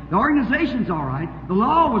organization. The organization's all right. The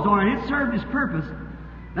law was all right. It served its purpose.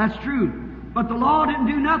 That's true. But the law didn't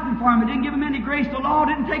do nothing for him. It didn't give him any grace. The law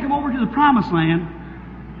didn't take him over to the promised land.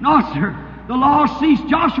 No, sir. The law ceased.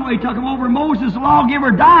 Joshua took him over. Moses, the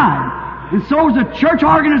lawgiver, died. And so is the church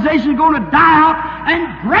organization going to die out,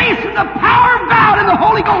 and grace and the power of God and the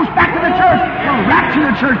Holy Ghost back to the church will rapture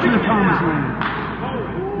the church to the promised land.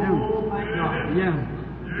 Yeah.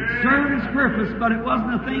 It served its purpose, but it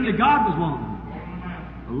wasn't the thing that God was wanting.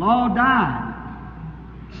 The law died.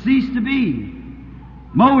 Ceased to be.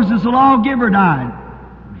 Moses, the lawgiver, died.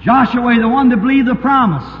 Joshua, the one that believed the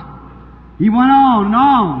promise. He went on and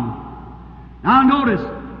on. Now notice,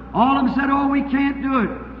 all of them said, oh, we can't do it.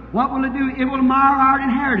 What will it do? It will mar our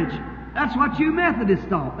inheritance. That's what you Methodists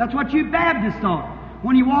thought. That's what you Baptists thought.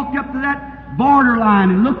 When you walked up to that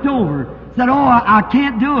borderline and looked over, said, oh, I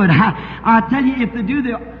can't do it. I tell you, if they do,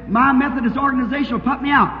 my Methodist organization will put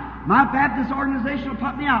me out. My Baptist organization will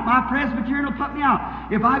put me out. My Presbyterian will put me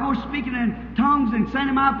out. If I go speaking in tongues and stand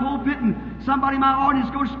in my pulpit and somebody in my audience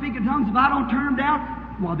goes speaking in tongues, if I don't turn them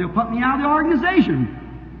down, well, they'll put me out of the organization.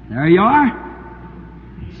 There you are.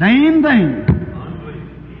 Same thing.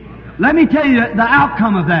 Let me tell you the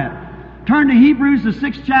outcome of that. Turn to Hebrews, the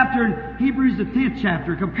 6th chapter, and Hebrews, the 10th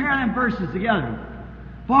chapter. Compare them verses together.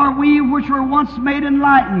 For we which were once made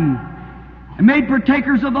enlightened, and made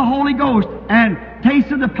partakers of the Holy Ghost, and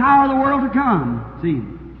tasted the power of the world to come. See,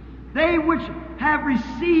 they which have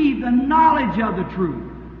received the knowledge of the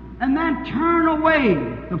truth, and then turn away,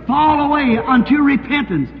 to fall away unto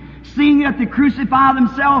repentance, seeing that they crucify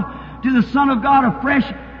themselves to the Son of God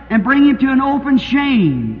afresh, and bring him to an open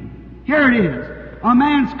shame. Here it is. A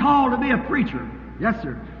man's called to be a preacher. Yes,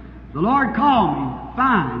 sir. The Lord called me.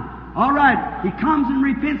 Fine. All right. He comes and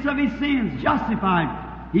repents of his sins,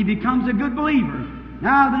 justified. He becomes a good believer.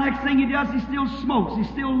 Now, the next thing he does, he still smokes. He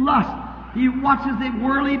still lusts. He watches the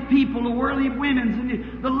worldly people, the worldly women,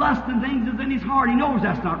 and the lust and things is in his heart. He knows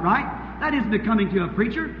that's not right. That isn't becoming to a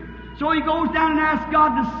preacher. So he goes down and asks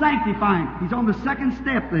God to sanctify him. He's on the second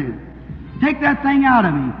step then. Take that thing out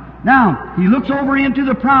of me. Now, he looks over into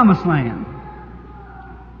the promised land,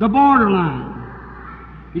 the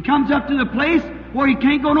borderline. He comes up to the place where he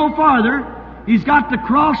can't go no farther. He's got to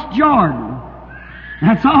cross Jordan.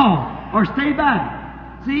 That's all. Or stay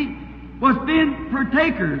back. See, was being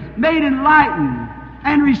partakers, made enlightened,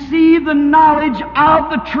 and receive the knowledge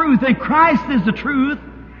of the truth. That Christ is the truth.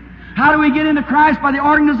 How do we get into Christ? By the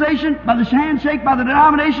organization? By the handshake? By the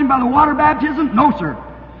denomination? By the water baptism? No, sir.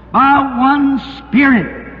 By one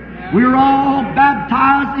Spirit. We're all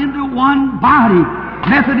baptized into one body.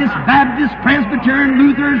 Methodist, Baptist, Presbyterian,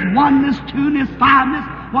 Lutherans, oneness, two-ness,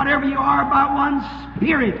 five-ness, whatever you are, by one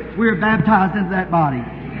Spirit, we're baptized into that body.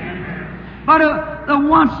 But the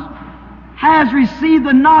once has received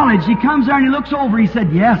the knowledge, he comes there and he looks over, he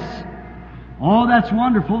said, yes. Oh, that's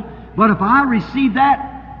wonderful. But if I receive that,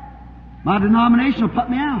 my denomination will put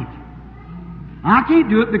me out. I can't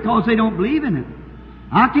do it because they don't believe in it.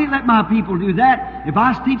 I can't let my people do that. If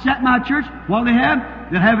I teach that in my church, what do they have?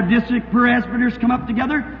 They'll have a district presbyters come up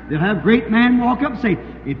together. They'll have great men walk up and say,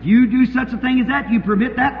 if you do such a thing as that, you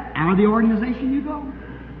permit that, out of the organization you go.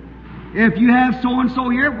 If you have so-and-so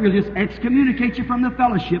here, we'll just excommunicate you from the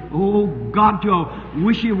fellowship. Oh, God, to a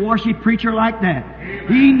wishy-washy preacher like that.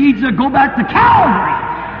 He needs to go back to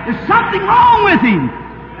Calvary. There's something wrong with him.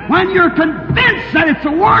 When you're convinced that it's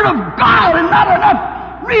the Word of God and not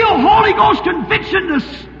enough real Holy Ghost conviction to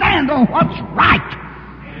stand on what's right.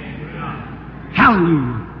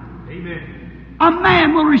 Hallelujah. Amen. A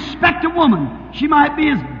man will respect a woman. She might be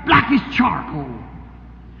as black as charcoal.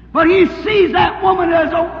 But he sees that woman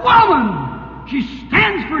as a woman. She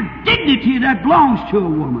stands for dignity that belongs to a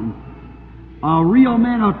woman. A real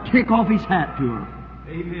man will take off his hat to her.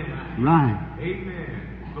 Amen. Right.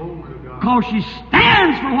 Amen. Glory to God. Because she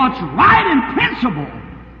stands for what's right and principle.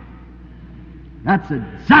 That's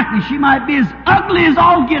exactly. She might be as ugly as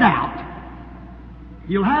all get out.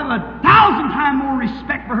 You'll have 1,000 times more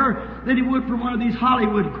respect for her than he would for one of these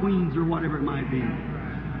Hollywood queens or whatever it might be.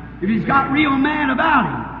 If he's got real man about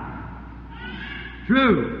him.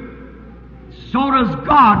 True. So does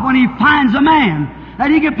God when He finds a man that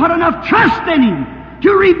He can put enough trust in him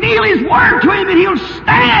to reveal His Word to him, and he'll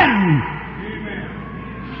stand.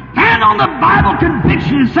 Amen. Stand on the Bible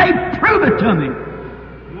conviction and say, prove it to me.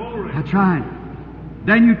 Glory. That's right.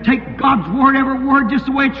 Then you take God's Word, every word just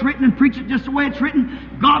the way it's written, and preach it just the way it's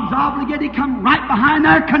written. God's obligated to come right behind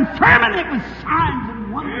there, confirming it with signs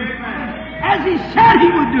and wonders, as He said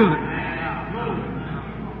He would do it.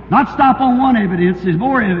 Not stop on one evidence, there's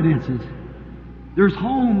more evidences. There's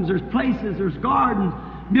homes, there's places, there's gardens,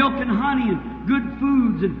 milk and honey, and good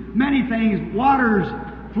foods, and many things, waters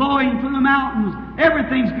flowing from the mountains.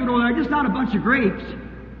 Everything's good over there, just not a bunch of grapes.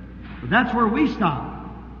 But that's where we stop.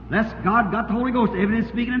 That's God got the Holy Ghost, evidence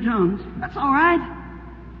speaking in tongues. That's all right.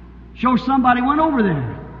 Show somebody went over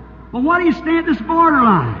there. But why do you stand at this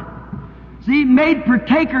borderline? See, made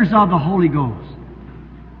partakers of the Holy Ghost.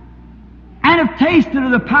 And have tasted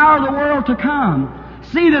of the power of the world to come.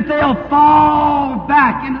 See that they'll fall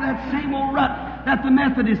back into that same old rut that the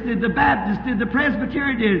Methodists did, the Baptists did, the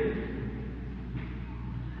Presbyterian did.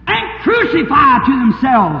 And crucify to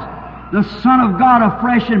themselves the Son of God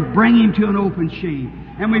afresh and bring Him to an open shame.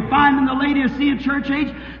 And we find in the Laodicean church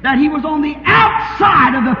age that he was on the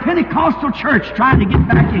outside of the Pentecostal church trying to get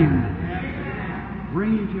back in.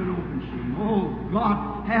 Bring him to an open shame. Oh,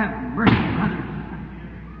 God, have mercy, brother.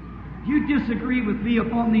 If you disagree with me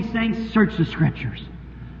upon these things, search the Scriptures.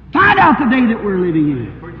 Find out the day that we're living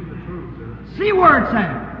in. See where it's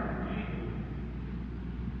at.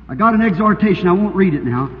 I got an exhortation. I won't read it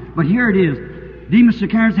now, but here it is. Demas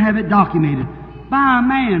Sicaris have it documented by a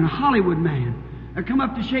man, a Hollywood man. I come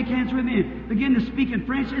up to shake hands with me and begin to speak in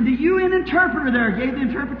French, and the UN interpreter there gave the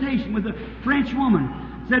interpretation with a French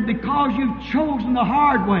woman. Said, because you've chosen the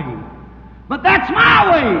hard way. But that's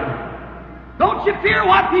my way. Don't you fear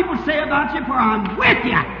what people say about you, for I'm with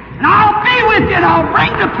you. And I'll be with you, and I'll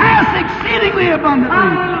bring to pass exceedingly abundantly.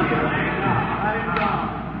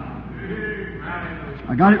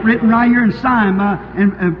 I got it written right here and signed by,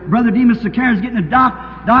 and Brother Demas Sicaris is getting it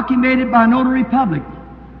documented by notary public.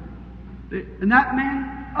 And that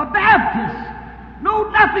man, a Baptist, know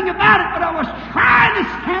nothing about it, but I was trying to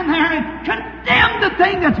stand there and condemn the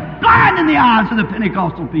thing that's blinding the eyes of the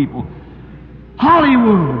Pentecostal people.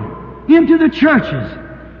 Hollywood, into the churches.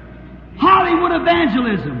 Hollywood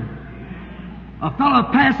evangelism. A fellow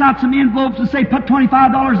pass out some envelopes and say, put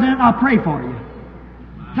 $25 in it and I'll pray for you.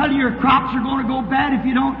 Tell you your crops are going to go bad if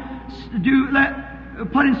you don't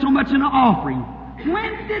put in so much in the offering.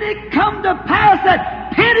 When did it come to pass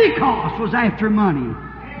that Pentecost was after money?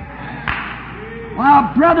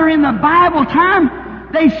 Well, brother, in the Bible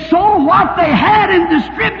time, they sold what they had and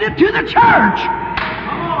distributed to the church.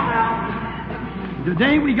 Come on now.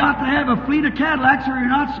 Today we got to have a fleet of Cadillacs or you're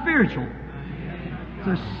not spiritual. It's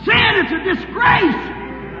a sin, it's a disgrace.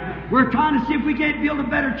 We're trying to see if we can't build a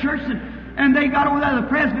better church and they got over there, the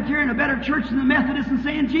Presbyterian, a better church than the Methodists, and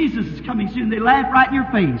saying Jesus is coming soon. They laugh right in your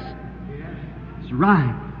face. That's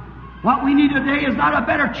right. What we need today is not a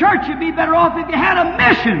better church. You'd be better off if you had a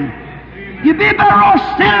mission. You'd be better off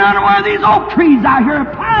standing under one of these oak trees out here,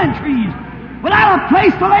 pine trees, without a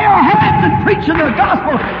place to lay our heads and preaching the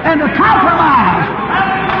gospel and to compromise.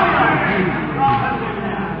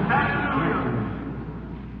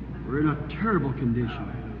 We're in a terrible condition.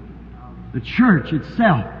 The church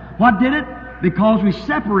itself. What did it? Because we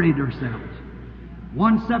separated ourselves.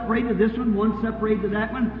 One separated this one separated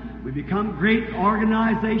that one. We become great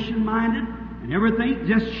organization-minded and everything,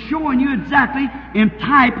 just showing you exactly in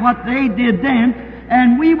type what they did then,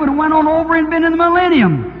 and we would have went on over and been in the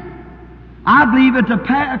millennium. I believe that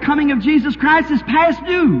the coming of Jesus Christ is past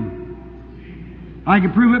due. I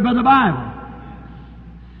can prove it by the Bible.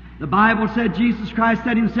 The Bible said Jesus Christ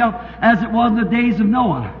said Himself, as it was in the days of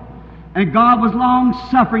Noah. And God was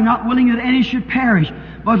long-suffering, not willing that any should perish,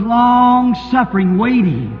 but long-suffering,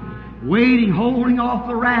 waiting, holding off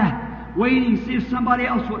the wrath, waiting to see if somebody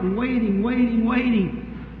else wouldn't, waiting.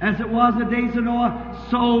 As it was in the days of Noah,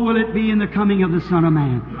 so will it be in the coming of the Son of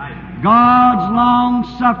Man. Right. God's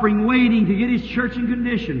long-suffering, waiting to get His church in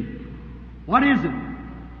condition. What is it?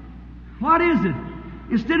 What is it?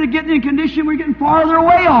 Instead of getting in condition, we're getting farther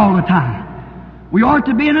away all the time. We ought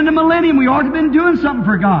to be in the millennium. We ought to have been doing something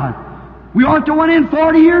for God. We ought to have went in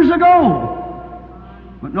 40 years ago.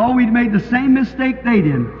 But no, we made the same mistake they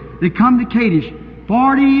did. They come to Kadesh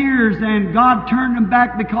 40 years, and God turned them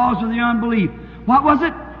back because of the unbelief. What was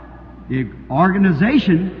it? The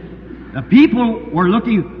organization. The people were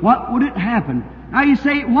looking, what would it happen? Now you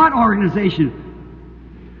say, what organization?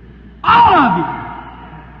 All of you!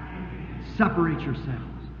 Separate yourselves.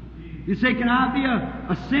 You say, can I be a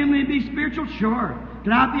assembly and be spiritual? Sure.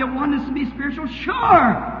 Can I be a oneness and be spiritual?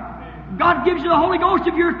 Sure. God gives you the Holy Ghost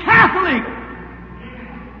if you're a Catholic.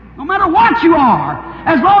 No matter what you are,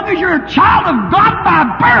 as long as you're a child of God by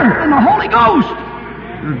birth and the Holy Ghost,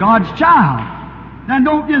 you're God's child. Now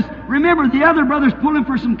don't just remember the other brother's pulling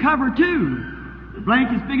for some cover too. The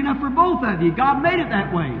blanket's big enough for both of you. God made it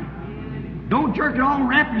that way. Don't jerk it all and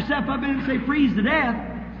wrap yourself up in it and say freeze to death.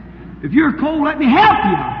 If you're cold, let me help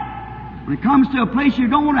you. When it comes to a place you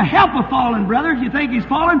don't want to help a fallen brother, if you think he's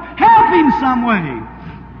fallen, help him some way.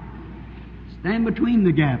 Stand between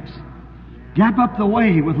the gaps. Gap up the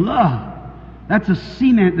way with love. That's a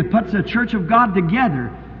cement that puts the church of God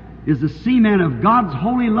together, is the cement of God's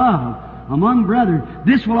holy love among brethren.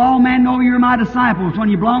 This will all men know you're my disciples when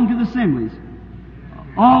you belong to the assemblies.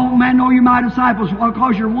 All men know you're my disciples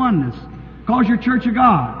because you're oneness, because you're church of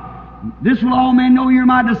God. This will all men know you're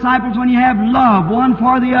my disciples when you have love one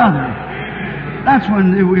for the other. That's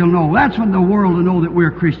when we'll know. That's when the world will know that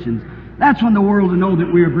we're Christians. That's when the world will know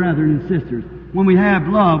that we're brethren and sisters. When we have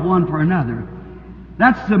love one for another.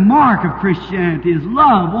 That's the mark of Christianity, is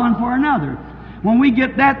love one for another. When we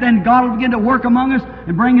get that, then God will begin to work among us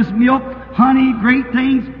and bring us milk, honey, great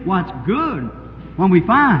things. What's good when we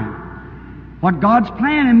find what God's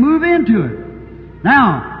plan and move into it.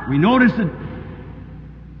 Now, we notice that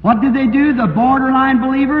what did they do, the borderline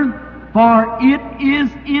believer? For it is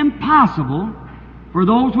impossible for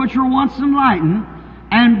those which were once enlightened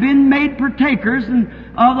and been made partakers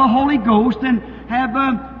of the Holy Ghost and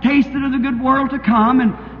have tasted of the good world to come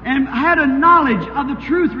and had a knowledge of the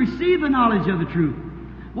truth, received the knowledge of the truth.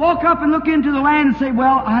 Walk up and look into the land and say,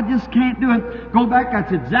 well, I just can't do it. Go back.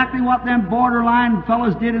 That's exactly what them borderline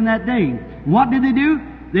fellows did in that day. What did they do?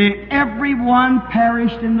 Everyone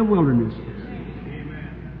perished in the wilderness.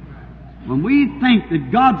 When we think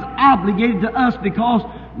that God's obligated to us because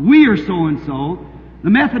we are so-and-so, the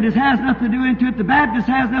Methodist has nothing to do into it, the Baptist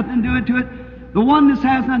has nothing to do into it, the Oneness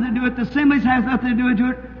has nothing to do with it, the Assemblies has nothing to do into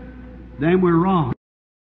it, then we're wrong.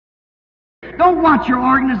 Don't watch your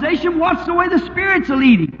organization, watch the way the Spirit's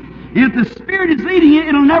leading. If the Spirit is leading you,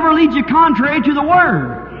 it'll never lead you contrary to the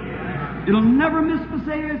Word. It'll never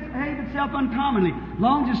misbehave itself uncommonly, as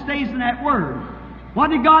long as it stays in that Word. What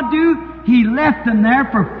did God do? He left them there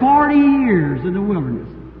for 40 years in the wilderness.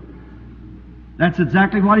 That's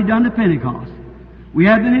exactly what He done to Pentecost. We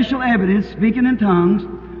had the initial evidence, speaking in tongues.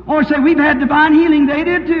 Or say, we've had divine healing. They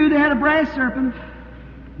did too. They had a brass serpent.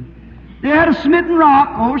 They had a smitten rock.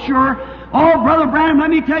 Oh, sure. Oh, Brother Branham, let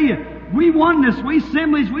me tell you, we won this. We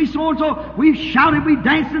assemblies, we so-and-so. We shouted, we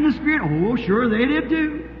danced in the Spirit. Oh, sure, they did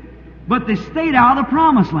too. But they stayed out of the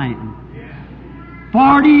promised land.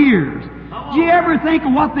 40 years. Did you ever think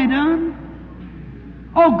of what they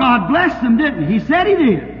done? Oh, God blessed them, didn't He? He said He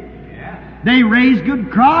did. They raised good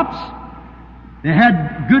crops. They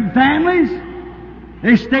had good families.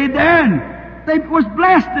 They stayed there and they was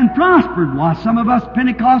blessed and prospered. Why, some of us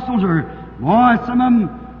Pentecostals some of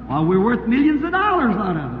them, we're worth millions of dollars, a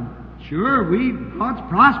lot of them. Sure, God's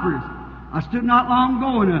prospered us. I stood not long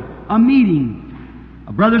ago in a meeting.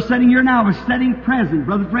 A brother sitting here now was sitting present,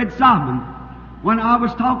 Brother Fred Sobman, when I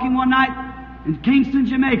was talking one night in Kingston,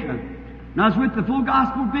 Jamaica. And I was with the full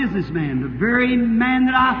gospel businessman, the very man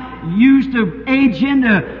that I used to age in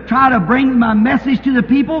to try to bring my message to the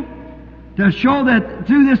people, to show that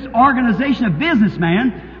through this organization of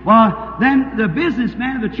businessmen, well, then the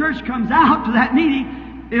businessman of the church comes out to that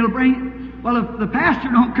meeting, it'll bring, well, if the pastor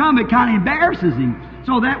don't come, it kind of embarrasses him.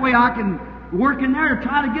 So that way I can work in there to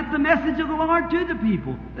try to get the message of the Lord to the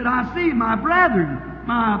people that I see, my brethren.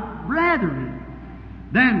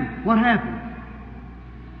 Then, what happened?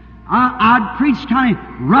 I'd preached kind of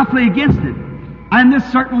roughly against it. And this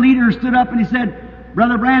certain leader stood up and he said,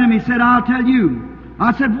 Brother Branham, he said, I'll tell you.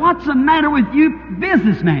 I said, what's the matter with you,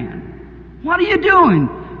 businessman? What are you doing?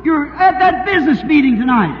 You're at that business meeting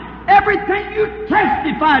tonight. Everything you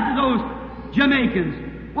testified to those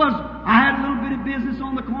Jamaicans was, I had a little bit of business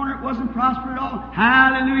on the corner. It wasn't prosper at all.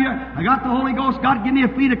 Hallelujah. I got the Holy Ghost. God gave me a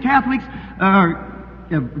fleet of Catholics,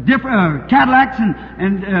 different Cadillacs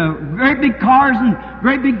and great big cars and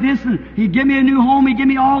great big this. And He gave me a new home. He gave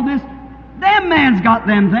me all this. Them man's got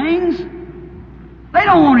them things. They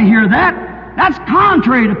don't want to hear that. That's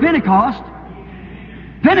contrary to Pentecost.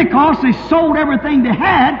 Pentecost, they sold everything they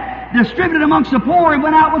had, distributed amongst the poor, and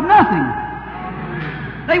went out with nothing.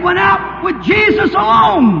 They went out with Jesus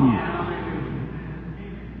alone.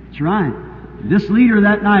 That's right. This leader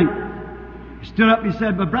that night stood up and he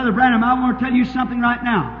said, but Brother Branham, I want to tell you something right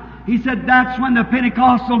now. He said, that's when the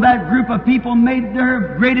Pentecostal, that group of people, made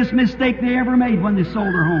their greatest mistake they ever made when they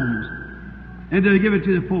sold their homes and to give it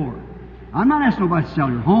to the poor. I'm not asking nobody to sell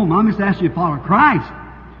your home. I'm just asking you to follow Christ.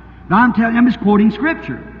 Now I'm telling you, I'm just quoting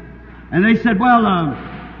Scripture. And they said, well,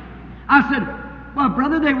 I said, well,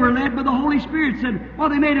 brother, they were led by the Holy Spirit. Said, well,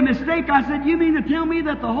 they made a mistake. I said, you mean to tell me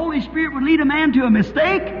that the Holy Spirit would lead a man to a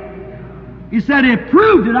mistake? He said, it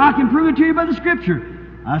proved it. I can prove it to you by the Scripture.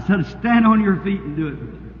 I said, stand on your feet and do it.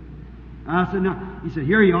 I said, no. He said,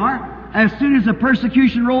 here you are. As soon as the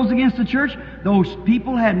persecution rose against the church, those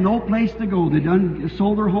people had no place to go. They done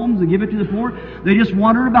sold their homes and give it to the poor. They just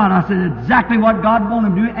wandered about. I said, exactly what God wanted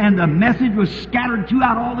them to do, and the message was scattered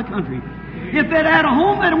throughout all the country. If they'd had a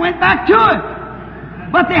home, they'd have went back to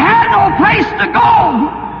it. But they had no place to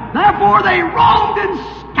go. Therefore, they roamed and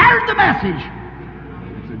scattered the message.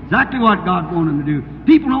 That's exactly what God wanted them to do.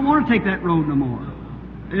 People don't want to take that road no more.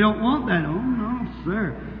 They don't want that. Oh, no,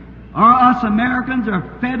 sir. Us Americans are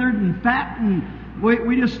feathered and fat, and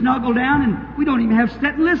we just snuggle down, and we don't even have to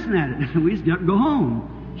sit and listen at it. We just go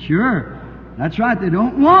home. Sure. That's right. They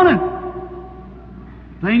don't want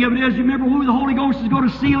it. Thing of it is, you remember who the Holy Ghost is going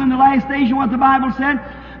to seal in the last days? You know what the Bible said?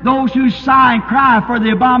 Those who sigh and cry for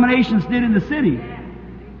the abominations did in the city.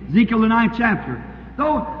 Ezekiel the 9th chapter. So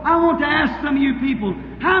I want to ask some of you people,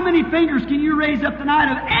 how many fingers can you raise up tonight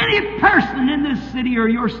of any person in this city or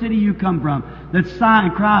your city you come from that sigh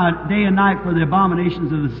and cry day and night for the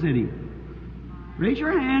abominations of the city? Raise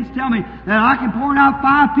your hands. Tell me that I can point out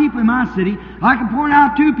 5 people in my city. I can point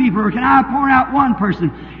out 2 people, or can I point out 1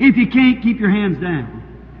 person? If you can't, keep your hands down.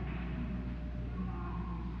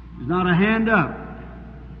 There's not a hand up.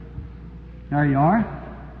 There you are.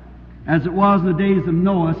 As it was in the days of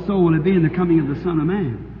Noah, so will it be in the coming of the Son of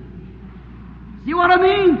Man. See what I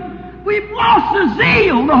mean? We've lost the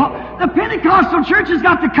zeal. The Pentecostal church has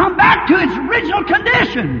got to come back to its original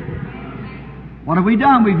condition. What have we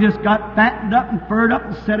done? We've just got fattened up and furred up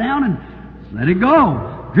and sat down and let it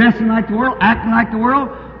go. Dressing like the world, acting like the world,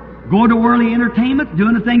 going to worldly entertainment,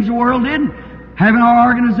 doing the things the world did, having our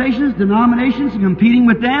organizations, denominations, and competing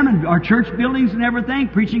with them, and our church buildings and everything,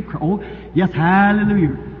 preaching. Oh, yes,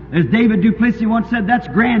 hallelujah. As David Duplessis once said, that's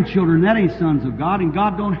grandchildren, that ain't sons of God, and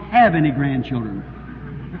God don't have any grandchildren.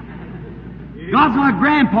 God's not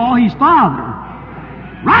grandpa, He's Father.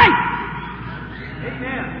 Right?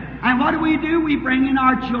 Amen. And what do? We bring in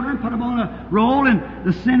our children, put them on a roll, and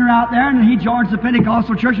the sinner out there, and he joins the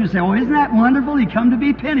Pentecostal church and say, oh, isn't that wonderful? He come to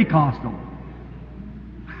be Pentecostal.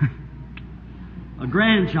 A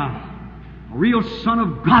grandchild, a real son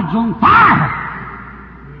of God's own fire.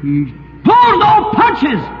 He pulls no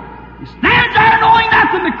punches. He stands there knowing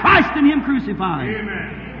nothing but Christ and Him crucified.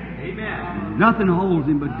 Amen. Amen. Nothing holds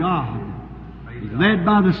him but God. He's led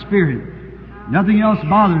by the Spirit. Nothing else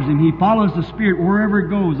bothers him. He follows the Spirit wherever it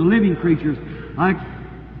goes. The living creatures, like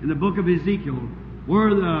in the book of Ezekiel,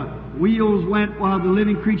 where the wheels went while the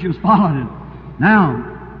living creatures followed it.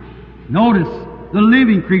 Now, notice the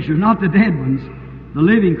living creatures, not the dead ones. The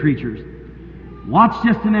living creatures. Watch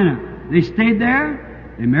just a minute. They stayed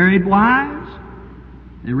there. They married wives.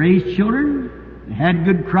 They raised children. They had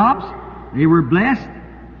good crops. They were blessed.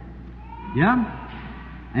 Yeah.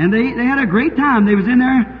 And they had a great time. They was in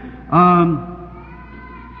there.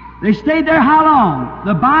 They stayed there how long?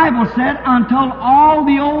 The Bible said until all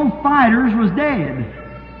the old fighters was dead.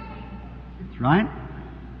 That's right.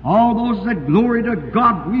 All those said, glory to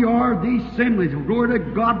God, we are the assemblies. Glory to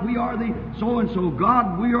God, we are the so-and-so.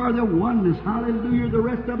 God, we are the oneness. Hallelujah, the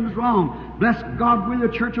rest of them is wrong. Bless God, we're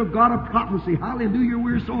the church of God of prophecy. Hallelujah,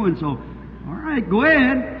 we're so-and-so. All right, go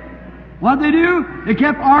ahead. What did they do? They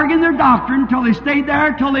kept arguing their doctrine until they stayed there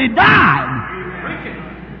until they died.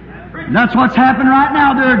 And that's what's happened right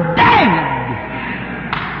now. They're dead.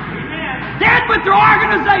 Dead with their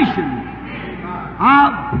organization.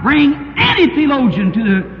 I'll bring any theologian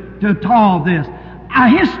to all of this. A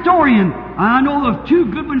historian, I know of two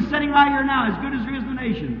good ones sitting right here now, as good as there is in the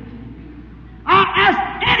nation. I'll ask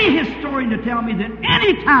any historian to tell me that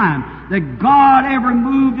any time that God ever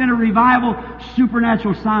moved in a revival,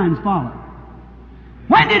 supernatural signs followed.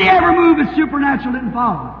 When did He ever move and supernatural didn't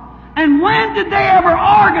follow? And when did they ever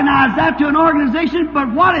organize that to an organization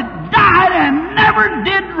but what it died and never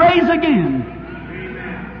did raise again?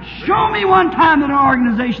 Show me one time that an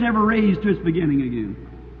organization ever raised to its beginning again.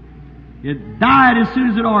 It died as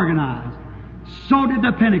soon as it organized. So did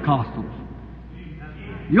the Pentecostals.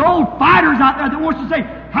 The old fighters out there that wants to say,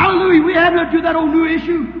 hallelujah, we have nothing to do with that old new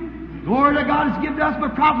issue. Glory to God has given us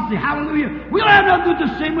but prophecy. Hallelujah. We don't have nothing to do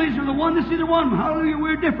with the Assemblies or the oneness, either one. Hallelujah,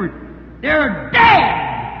 we're different. They're dead.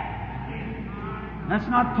 That's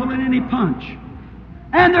not pulling any punch.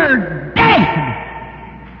 And they're dead.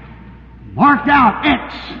 Marked out,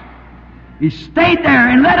 X. He stayed there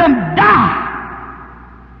and let them die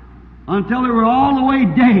until they were all the way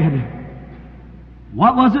dead.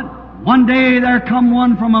 What was it? One day there come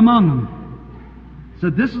one from among them.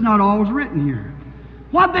 Said, this is not always written here.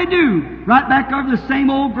 What'd they do? Right back over the same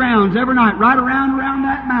old grounds every night, right around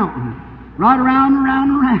that mountain. Right around,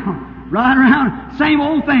 right around. Same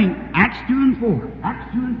old thing. Acts 2 and 4.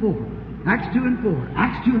 Acts 2 and 4. Acts 2 and 4.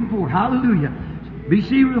 Acts 2 and 4. Hallelujah. Be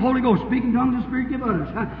received with the Holy Ghost. Speak in tongues and Spirit give others.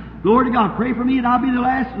 Glory to God. Pray for me and I'll be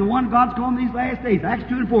the one God's calling these last days. Acts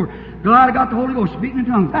 2 and 4. God, I got the Holy Ghost. Speaking in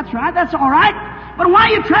tongues. That's right. That's all right. But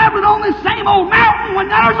why are you traveling on this same old mountain when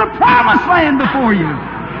there's a promised land before you?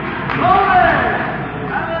 Glory!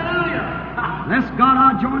 Hallelujah! Bless God,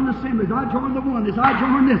 I join the Assemblies. I join the oneness. I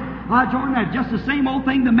join this. I join that. Just the same old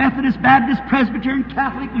thing the Methodist, Baptist, Presbyterian,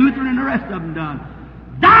 Catholic, Lutheran, and the rest of them done.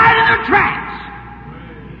 Died in their tracks.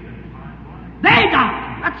 They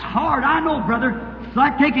died. That's hard, I know, brother. It's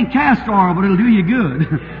like taking castor oil, but it'll do you good.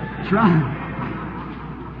 That's right.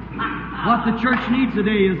 What the church needs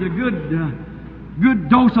today is a good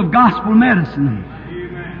dose of gospel medicine.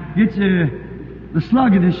 Gets the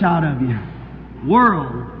sluggishness out of you.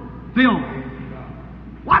 World, filth.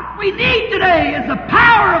 What we need today is the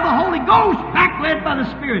power of the Holy Ghost, back led by the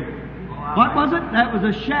Spirit. What was it? That was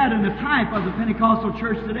a shadow and a type of the Pentecostal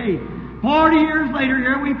church today. 40 years later,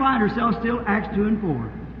 here we find ourselves still, Acts 2 and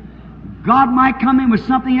 4. God might come in with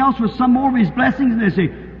something else, with some more of His blessings, and they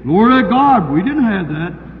say, Lord of God, we didn't have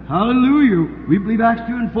that. Hallelujah. We believe Acts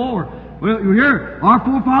 2 and 4. Well, here, our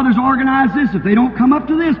forefathers organized this. If they don't come up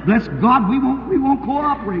to this, bless God, we won't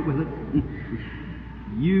cooperate with it.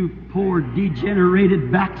 You poor,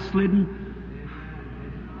 degenerated, backslidden.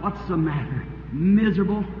 What's the matter?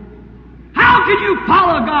 Miserable. How can you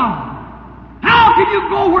follow God? How can you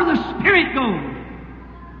go where the Spirit goes?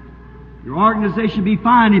 Your organization would be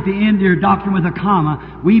fine if you end your doctrine with a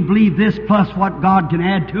comma. We believe this plus what God can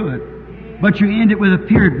add to it. But you end it with a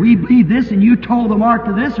period. We believe this and you told the mark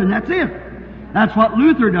to this and that's it. That's what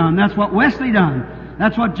Luther done. That's what Wesley done.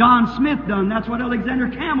 That's what John Smith done. That's what Alexander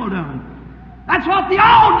Campbell done. That's what they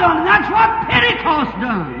all done. And that's what Pentecost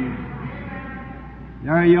done.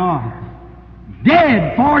 There you are.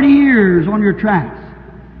 Dead 40 years on your tracks.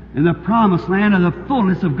 In the promised land of the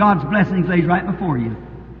fullness of God's blessings lays right before you.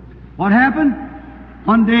 What happened?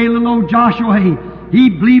 One day little old Joshua, he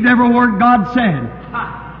believed every word God said.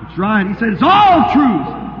 That's right. He said, it's all truth.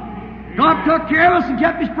 God took care of us and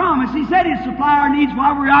kept His promise. He said He'd supply our needs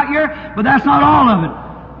while we're out here, but that's not all of it.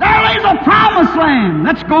 There lays a promised land.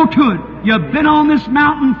 Let's go to it. You've been on this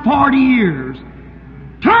mountain 40 years.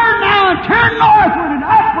 Turn now and turn northward and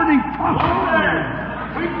upward and cross.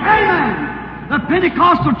 Amen. The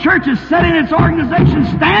Pentecostal church has set in its organization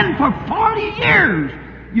stand for 40 years.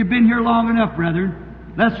 You've been here long enough, brethren.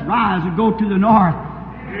 Let's rise and go to the north,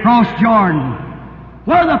 cross Jordan,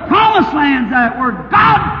 where the promised land's at, where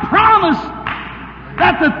God promised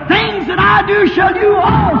that the things that I do shall you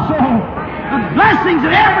also. The blessings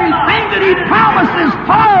and everything that He promised is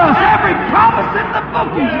for us. Every promise in the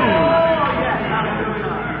book is yours.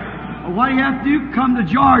 Well, what do you have to do? Come to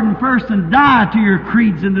Jordan first and die to your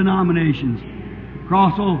creeds and denominations.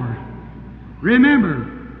 Cross over. Remember,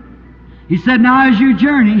 He said, now as you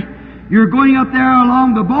journey, you're going up there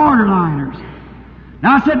along the borderliners.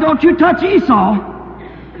 Now I said, don't you touch Esau.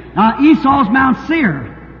 Now Esau's Mount Seir.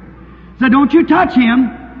 I said, don't you touch him.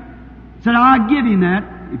 I said, I'll give him that.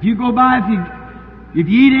 If you go by, if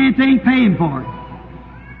you eat anything, pay him for it.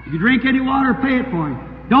 If you drink any water, pay it for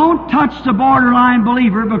him. Don't touch the borderline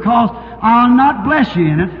believer because I'll not bless you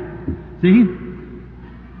in it. See?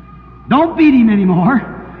 Don't beat him anymore.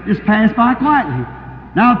 Just pass by quietly.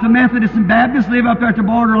 Now, if the Methodists and Baptists live up there at the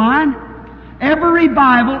borderline, every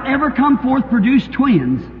revival ever come forth produced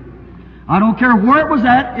twins. I don't care where it was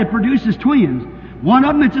at, it produces twins. One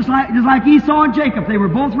of them is just like Esau and Jacob. They were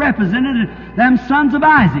both represented as them sons of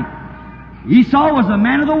Isaac. Esau was a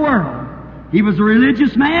man of the world. He was a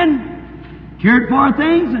religious man, cared for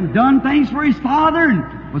things and done things for his father,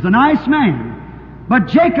 and was a nice man. But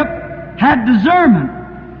Jacob had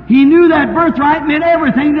discernment. He knew that birthright meant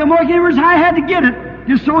everything. The more he was high, had to get it,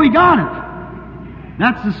 just so he got it.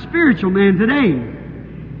 That's the spiritual man today.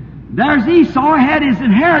 There's Esau, had his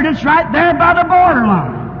inheritance right there by the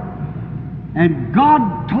borderline. And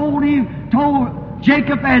God told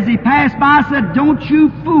Jacob as he passed by, said, don't you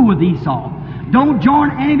fool with Esau. Don't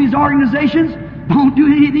join any of his organizations. Don't do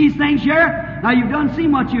any of these things here. Now you've done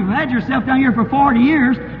seen what you've had yourself down here for 40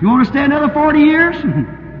 years. You want to stay another 40 years?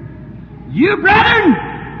 You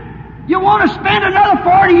brethren, you want to spend another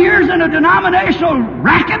 40 years in a denominational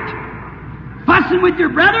racket? Fussing with your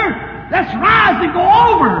brother? Let's rise and go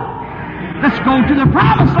over. Let's go to the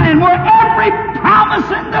promised land where every promise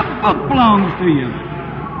in the book belongs to you.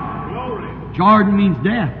 Glory. Jordan means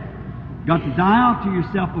death. Got to die out to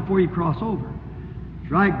yourself before you cross over.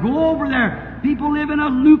 That's right. Go over there. People live in a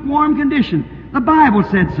lukewarm condition. The Bible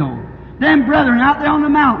said so. Them brethren out there on the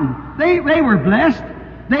mountain, they were blessed.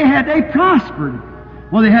 They prospered.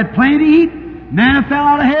 Well, they had plenty to eat. Manna fell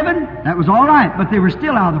out of heaven. That was all right, but they were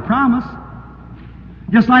still out of the promise.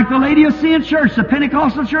 Just like the Laodicean church, the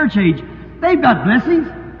Pentecostal church age. They've got blessings,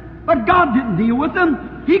 but God didn't deal with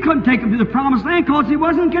them. He couldn't take them to the promised land because He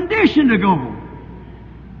wasn't conditioned to go.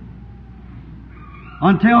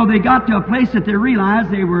 Until they got to a place that they realized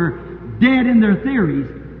they were dead in their theories,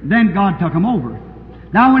 then God took them over.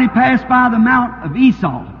 Now when He passed by the Mount of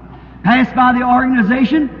Esau, passed by the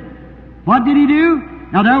organization, what did He do?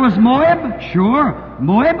 Now there was Moab. Sure,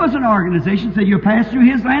 Moab was an organization. Said, you'll pass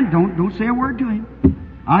through his land. Don't say a word to him.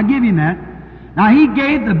 I'll give him that. Now, He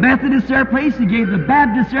gave the Methodists their place, He gave the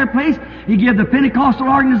Baptists their place, He gave the Pentecostal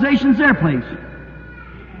organizations their place.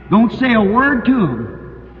 Don't say a word to them.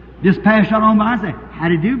 Just pass right on by and say, how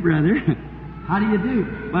do you do, brother? How do you do?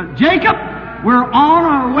 But Jacob, we're on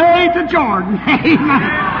our way to Jordan. Amen.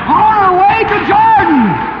 On our way to Jordan.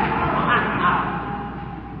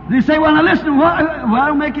 They say, well, now listen, well, it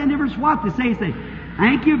don't make any difference what they say. Say,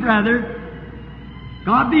 thank you, brother.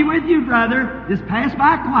 God be with you, brother. Just pass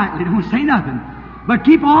by quietly. Don't say nothing. But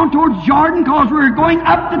keep on towards Jordan, because we're going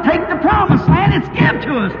up to take the promised land. It's given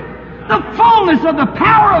to us. The fullness of the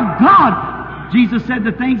power of God. Jesus said,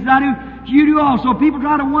 the things that I do, you do also. People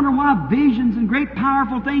try to wonder why visions and great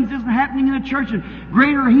powerful things isn't happening in the church, and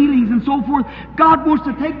greater healings and so forth. God wants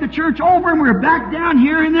to take the church over, and we're back down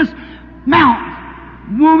here in this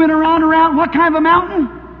mountain. Moving around. What kind of a mountain?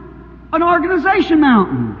 An organization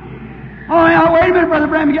mountain. Oh, now, wait a minute, Brother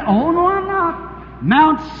Branham. Oh, no, I'm not.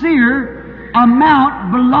 Mount Seir, a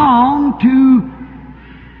mount belonged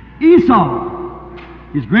to Esau,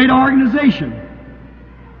 his great organization.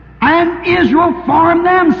 And Israel formed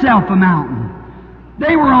themselves a mountain.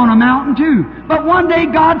 They were on a mountain too. But one day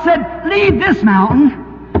God said, leave this mountain.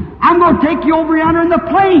 I'm going to take you over yonder in the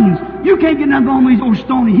plains. You can't get nothing on these old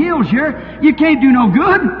stony hills here. You can't do no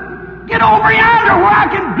good. Get over yonder where I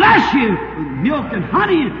can bless you with milk and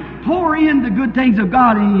honey and pour in the good things of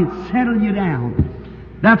God, and He'll settle you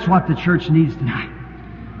down. That's what the church needs tonight,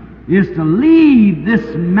 is to leave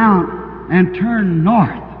this mount and turn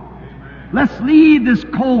north. Let's leave this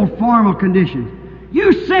cold formal condition. You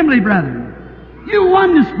assembly brethren, you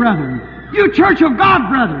oneness brethren, you church of God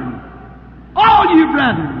brethren, all you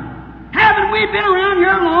brethren, haven't we been around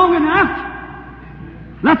here long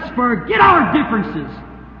enough? Let's forget our differences.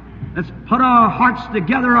 Let's put our hearts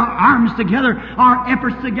together, our arms together, our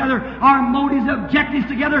efforts together, our motives, objectives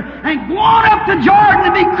together, and go on up to Jordan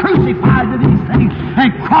and be crucified to these things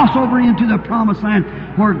and cross over into the promised land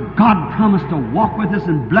where God promised to walk with us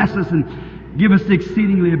and bless us and give us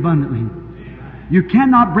exceedingly abundantly. You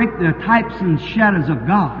cannot break the types and shadows of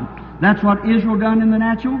God. That's what Israel done in the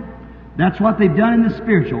natural. That's what they've done in the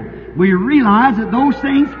spiritual. We realize that those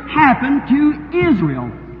things happened to Israel.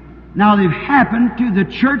 Now they've happened to the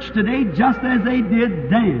church today just as they did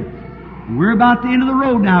then. We're about the end of the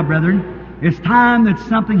road now, brethren. It's time that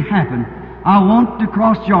something happened. I want to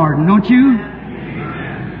cross Jordan, don't you?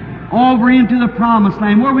 Amen. Over into the promised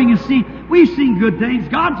land where we can see, we've seen good things.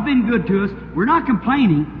 God's been good to us. We're not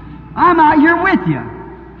complaining. I'm out here with you.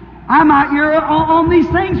 I'm out here on these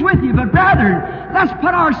things with you. But brethren, let's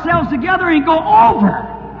put ourselves together and go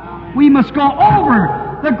over. We must go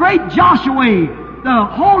over. The great Joshua, the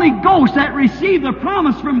Holy Ghost that received the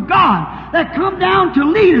promise from God, that come down to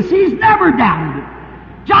lead us, He's never doubted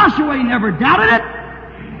it. Joshua never doubted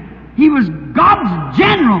it. He was God's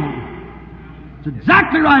general. It's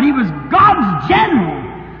exactly right. He was God's general.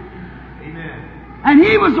 And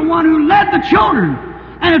He was the one who led the children.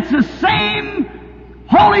 And it's the same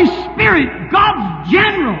Holy Spirit, God's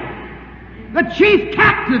general, the chief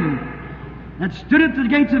captain that stood at the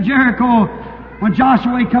gates of Jericho when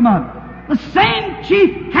Joshua come up. The same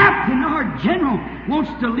chief captain, our general,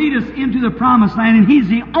 wants to lead us into the promised land, and He's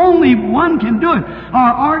the only one can do it.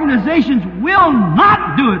 Our organizations will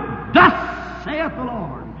not do it. Thus saith the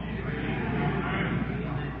Lord.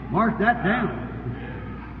 Mark that down.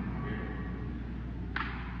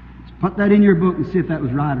 Let's put that in your book and see if that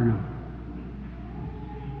was right or not.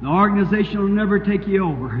 The organization will never take you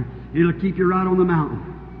over. It'll keep you right on the mountain.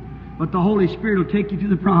 But the Holy Spirit will take you to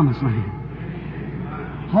the promised land.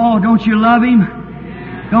 Oh, don't you love Him?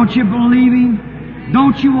 Don't you believe Him?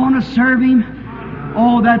 Don't you want to serve Him?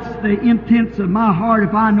 Oh, that's the intents of my heart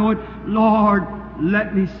if I know it. Lord,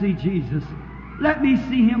 let me see Jesus. Let me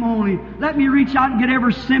see Him only. Let me reach out and get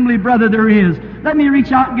every assembly brother there is. Let me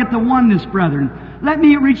reach out and get the oneness brethren. Let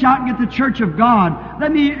me reach out and get the church of God.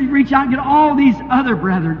 Let me reach out and get all these other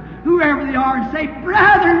brethren, whoever they are, and say,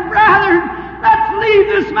 brethren, let's leave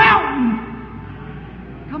this mountain.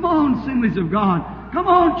 Come on, assemblies of God. Come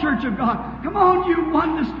on, church of God. Come on, you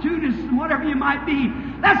oneness, two-ness, and whatever you might be.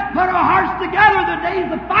 Let's put our hearts together the days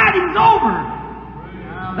the fighting's over.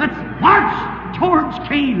 Let's march towards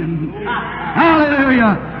Canaan.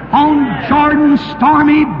 Hallelujah. On Jordan's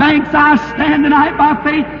stormy banks I stand tonight by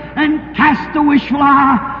faith and cast a wishful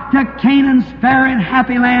eye to Canaan's fair and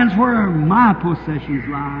happy lands where my possessions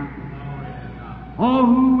lie. Oh,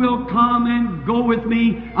 who will come and go with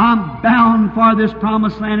me? I'm bound for this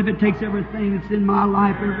promised land. If it takes everything that's in my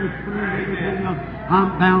life, everything else,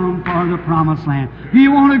 I'm bound for the promised land. Do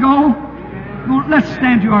you want to go? Well, let's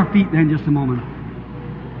stand to our feet then just a moment.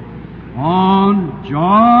 On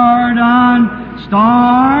Jordan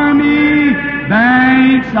stormy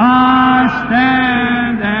banks I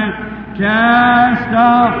stand and cast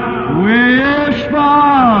a wishful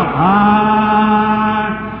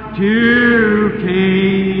eye to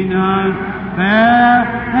Canaan, fair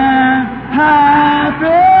and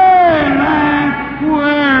happy land,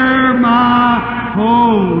 where my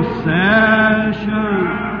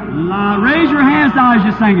possession lie. Raise your hands now as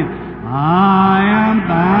you sing it. I am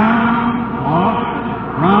bound for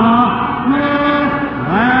promised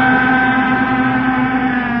land.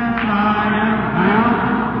 I am bound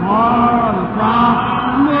for the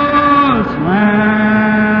promised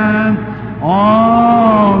land.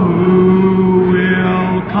 All who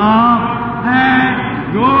will come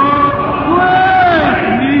and go with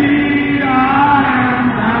me, I am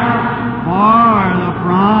bound for the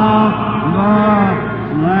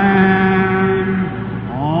promised land.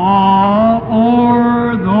 All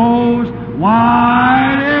o'er those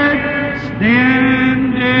wide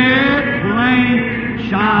extended plains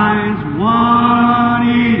shines one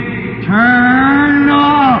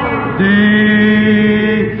eternal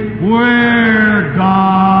day, where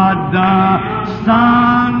God the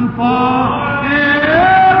Son forever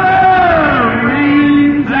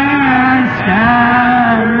reigns and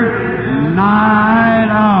scatters night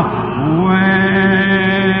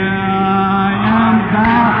away. I am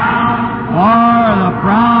bound for the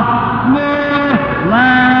promised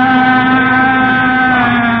land.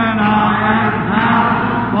 I am bound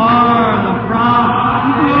for the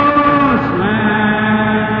promised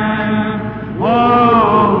land.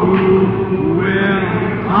 Oh, who will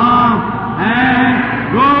come and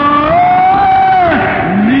go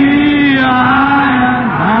with me? I am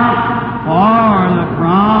bound for the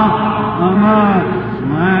promised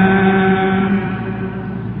land.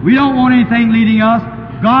 We don't want anything leading us.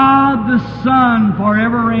 God the Son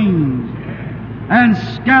forever reigns and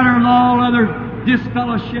scatters all other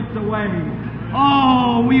disfellowshipped away.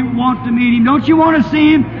 Oh, we want to meet Him. Don't you want to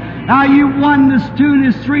see Him? Now you oneness,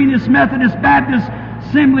 two-ness, three-ness, Methodist, Baptist,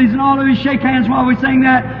 assemblies, and all of you shake hands while we sing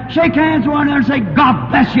that. Shake hands one another and say,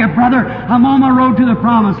 God bless you, brother. I'm on my road to the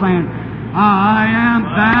promised land. I am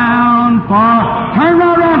bound for... Turn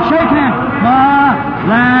right around, shake hands. My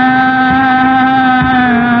land.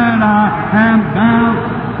 I am bound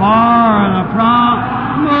for the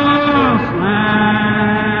promised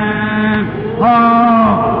land.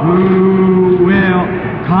 Oh, who will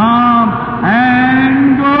come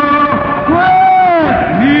and go with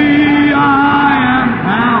me? I am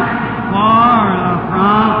bound for the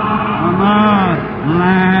promised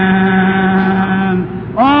land.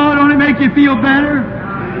 Oh, don't it make you feel better?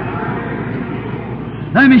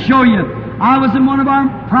 Let me show you. I was in one of our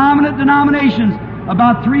prominent denominations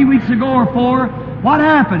about 3 weeks ago or 4. What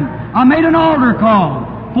happened? I made an altar call.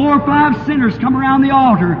 4 or 5 sinners come around the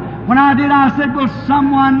altar. When I did, I said, will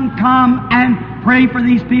someone come and pray for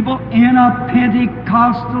these people in a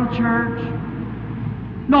Pentecostal church?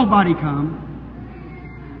 Nobody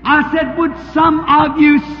come. I said, would some of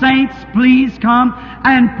you saints please come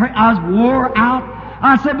and pray? I was wore out.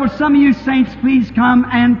 I said, would some of you saints please come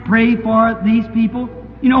and pray for these people?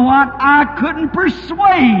 You know what? I couldn't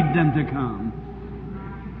persuade them to come.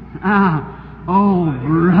 Oh,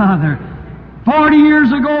 brother. 40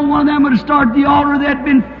 years ago, one of them would have started the altar. There had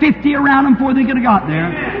been 50 around them before they could have got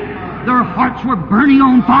there. Their hearts were burning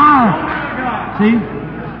on fire. See?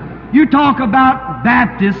 You talk about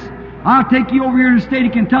Baptists. I'll take you over here in the state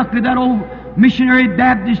of Kentucky to that old missionary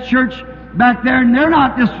Baptist church back there, and they're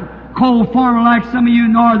not this cold farmer like some of you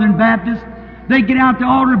Northern Baptists. They get out the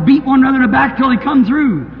altar, beat one another in the back till they come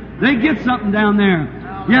through. They get something down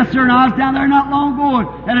there. Yes, sir, and I was down there not long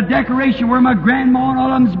ago at a decoration where my grandma and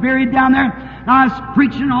all of them's buried down there. And I was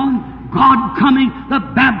preaching on God coming, the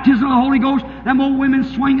baptism of the Holy Ghost, them old women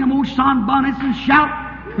swinging them old sunbonnets and shout.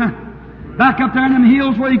 Back up there in them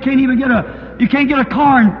hills where you can't get a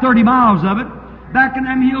car in 30 miles of it. Back in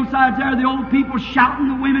them hillsides there, the old people shouting,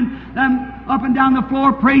 the women them up and down the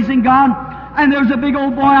floor praising God. And there was a big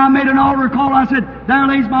old boy, I made an altar call. I said, there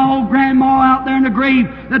lays my old grandma out there in the grave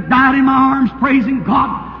that died in my arms praising God.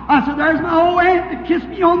 I said, there's my old aunt that kissed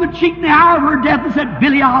me on the cheek in the hour of her death and said,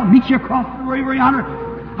 Billy, I'll meet you across the river yonder.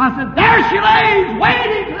 I said, there she lays,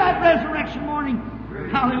 waiting for that resurrection morning.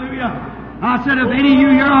 Hallelujah. I said, if any of you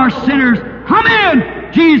here are sinners, come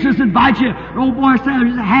in. Jesus invites you. The old boy standing there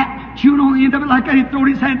with his hat, chewing on the end of it like that. He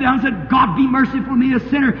threw his hand down and said, God be merciful to me, a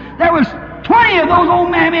sinner. There was 20 of those old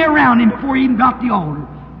mammy around him before he even got the altar.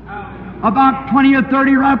 About 20 or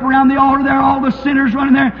 30 right up around the altar there, all the sinners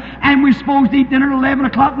running there. And we're supposed to eat dinner at 11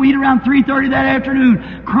 o'clock. We eat around 3:30 that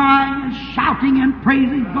afternoon, crying and shouting and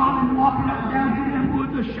praising God and walking up and down through them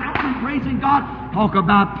woods, shouting and praising God. Talk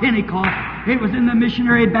about Pentecost. It was in the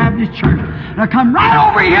Missionary Baptist Church. And I come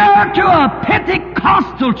right over here to a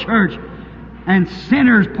Pentecostal church. And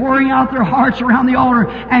sinners pouring out their hearts around the altar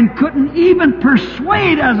and couldn't even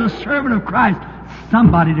persuade, as a servant of Christ,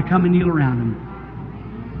 somebody to come and kneel around him.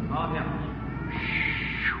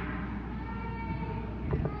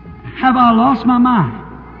 Have I lost my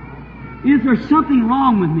mind? Is there something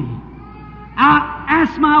wrong with me? I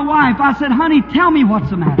asked my wife, I said, honey, tell me what's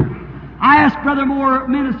the matter. I asked Brother Moore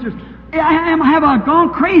ministers, have I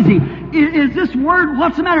gone crazy? Is this word,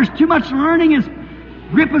 what's the matter? Is too much learning? Is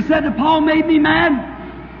Agrippa said that Paul made me mad?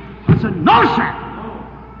 I said, no, sir.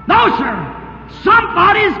 No, sir.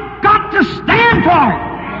 Somebody's got to stand for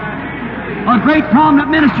it. A great prominent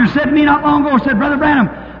minister said to me not long ago, said, Brother Branham,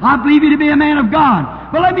 I believe you to be a man of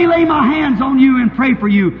God, but let me lay my hands on you and pray for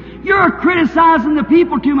you. You're criticizing the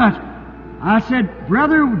people too much. I said,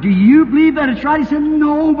 brother, do you believe that it's right? He said,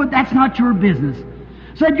 no, but that's not your business.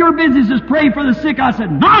 Said, your business is pray for the sick. I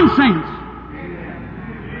said, nonsense.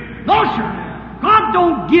 No, sir. God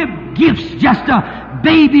don't give gifts just to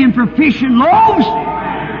baby and for fish and loaves.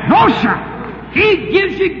 No, sir. He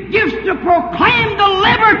gives you gifts to proclaim the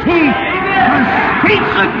liberty and preach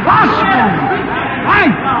the gospel.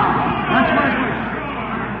 Right. That's what it's for.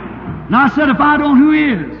 And I said, if I don't, who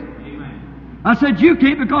is? I said, you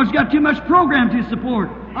can't because you got too much program to support.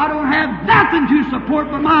 I don't have nothing to support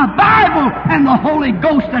but my Bible and the Holy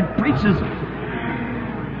Ghost that preaches.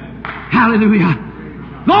 Hallelujah.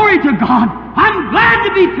 Glory to God. I'm glad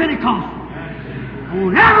to be Pentecostal. I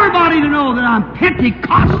want everybody to know that I'm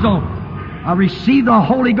Pentecostal. I received the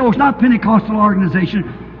Holy Ghost, not Pentecostal organization.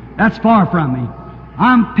 That's far from me.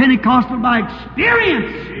 I'm Pentecostal by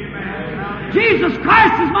experience. Jesus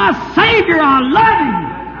Christ is my Savior. I love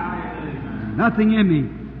Him. Nothing in me.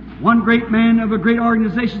 One great man of a great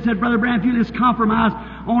organization said, Brother Branham, if you just compromise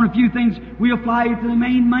on a few things, we'll fly you to the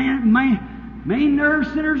main nerve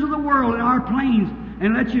centers of the world in our planes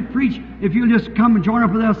and let you preach. If you'll just come and join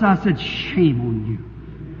up with us. I said, shame on you.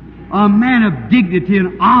 A man of dignity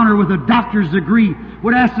and honor with a doctor's degree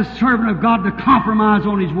would ask the servant of God to compromise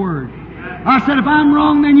on his word. I said, if I'm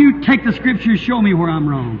wrong, then you take the Scripture and show me where I'm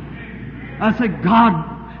wrong. I said, God,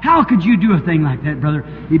 how could you do a thing like that, brother?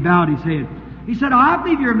 He bowed his head. He said, I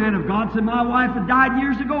believe you're a man of God. Said, my wife had died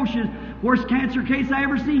years ago. She's the worst cancer case I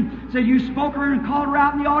ever seen. Said, you spoke her and called her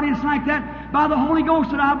out in the audience like that by the Holy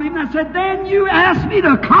Ghost. Said, I believe. And I said, then you asked me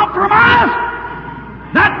to compromise?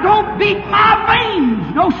 That don't beat my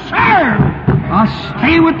veins. No, sir. I'll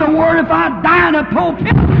stay with the Word if I die in a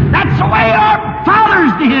pulpit. That's the way our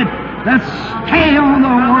fathers did. Let's stay on the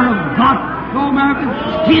Word of God. No matter if it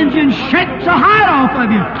skins and shakes the hide off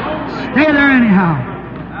of you. Stay there anyhow.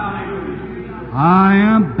 I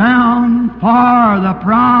am bound for the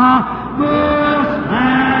promised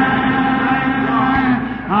land.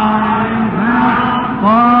 I am bound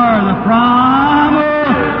for the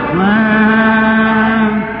promised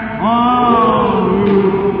land.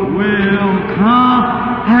 Oh,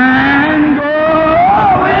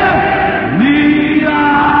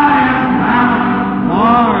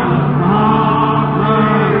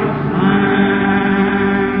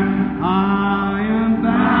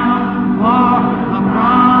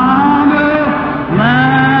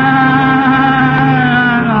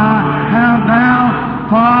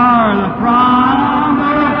 the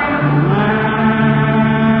promised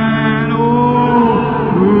land.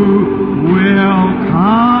 Oh, who will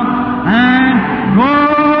come and go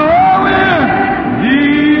with me?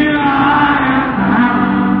 I am bound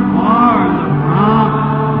for the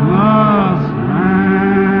promised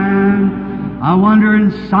land. I wonder in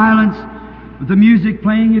silence, with the music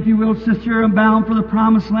playing, if you will, sister, I'm bound for the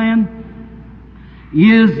promised land.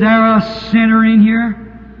 Is there a sinner in here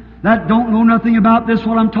that don't know nothing about this,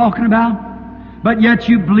 what I'm talking about, but yet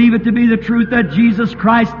you believe it to be the truth that Jesus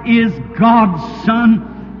Christ is God's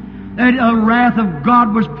Son, that the wrath of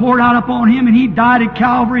God was poured out upon Him and He died at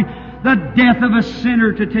Calvary, the death of a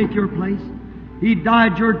sinner to take your place? He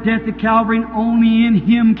died your death at Calvary, and only in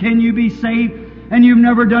Him can you be saved, and you've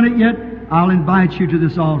never done it yet. I'll invite you to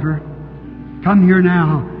this altar. Come here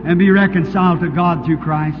now and be reconciled to God through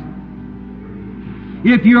Christ.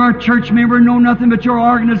 If you're a church member and know nothing but your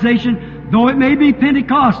organization, though it may be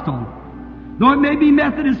Pentecostal, though it may be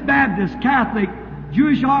Methodist, Baptist, Catholic,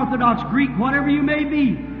 Jewish, Orthodox, Greek, whatever you may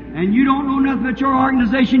be, and you don't know nothing but your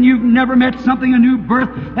organization, you've never met something, a new birth,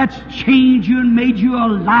 that's changed you and made you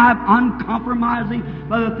alive, uncompromising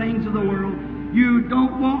by the things of the world. You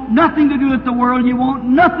don't want nothing to do with the world. You want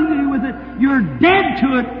nothing to do with it. You're dead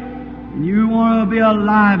to it. And you want to be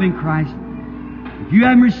alive in Christ. If you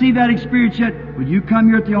haven't received that experience yet, will you come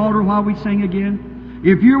here at the altar while we sing again?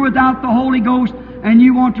 If you're without the Holy Ghost and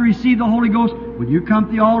you want to receive the Holy Ghost, will you come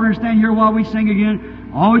to the altar and stand here while we sing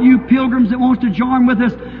again? All you pilgrims that wants to join with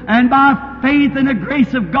us, and by faith and the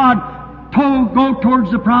grace of God, go towards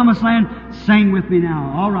the promised land, sing with me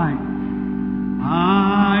now. All right.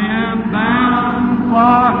 I am bound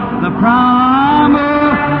for the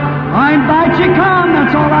promise. I invite you, come.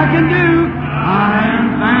 That's all I can do. I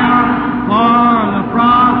am bound for the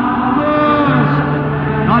promise.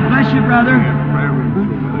 God bless you, brother.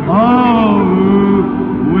 Oh,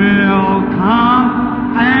 who will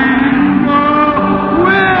come and go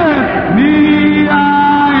with me?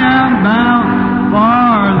 I am bound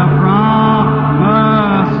for the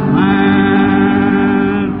promised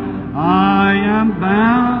land. I am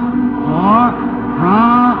bound for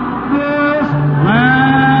promised land.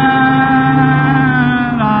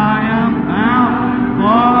 I am bound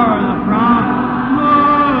for the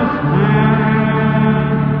promised land.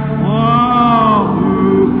 Oh,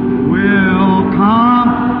 who will come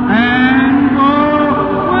and go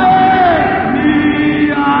with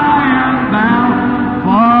me? I am bound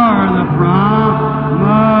for the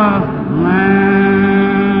promised land.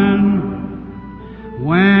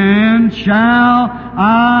 When shall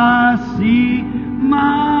I see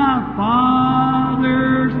my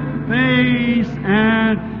Father's face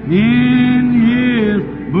and in His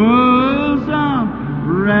bosom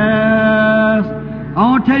rest? I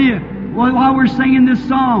want to tell you, while we're singing this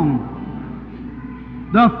song,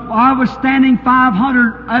 I was standing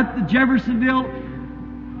 500 at the Jeffersonville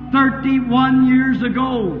 31 years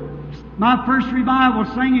ago. My first revival,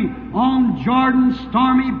 singing, on Jordan's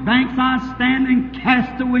stormy banks I stand and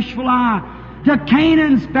cast a wishful eye to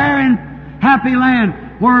Canaan's fair and happy land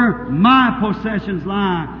where my possessions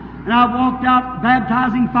lie. And I walked out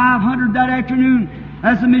baptizing 500 that afternoon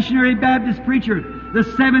as a missionary Baptist preacher. The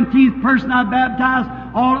 17th person I baptized,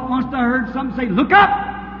 all at once I heard something say, "Look up!"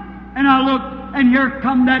 And I looked, and here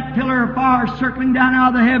come that pillar of fire circling down out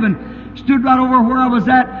of the heaven. Stood right over where I was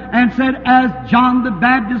at and said, "As John the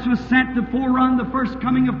Baptist was sent to forerun the first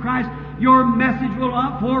coming of Christ, your message will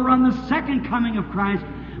forerun the second coming of Christ."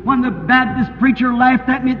 When the Baptist preacher laughed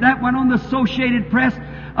at me, that went on the Associated Press.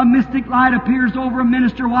 A mystic light appears over a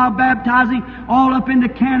minister while baptizing, all up into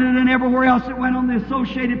Canada and everywhere else. It went on the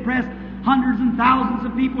Associated Press. Hundreds and thousands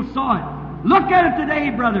of people saw it. Look at it today,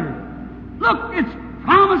 brother. Look, its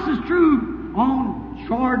promise is true. On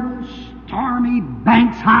Jordan's stormy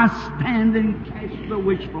banks I stand and cast the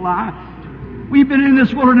wishful eye. We've been in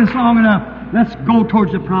this wilderness long enough. Let's go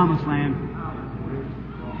towards the promised land.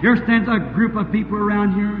 Here stands a group of people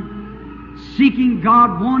around here, seeking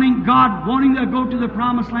God, wanting to go to the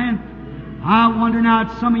promised land. I wonder now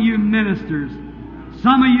at some of you ministers,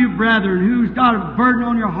 some of you brethren who's got a burden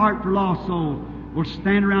on your heart for lost souls, will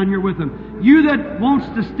stand around here with them. You that wants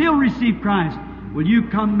to still receive Christ, will you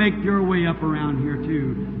come make your way up around here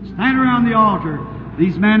too? Stand around the altar.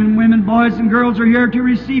 These men and women, boys and girls are here to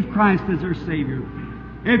receive Christ as their Savior.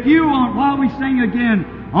 If you want, while we sing again,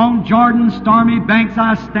 on Jordan's stormy banks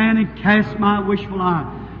I stand and cast my wishful eye.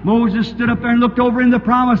 Moses stood up there and looked over in the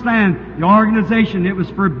promised land. The organization, it was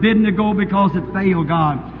forbidden to go because it failed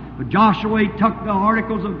God. But Joshua took the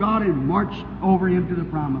articles of God and marched over him to the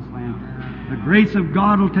promised land. The grace of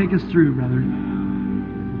God will take us through, brother.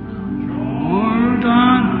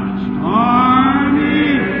 Jordan,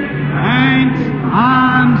 stormy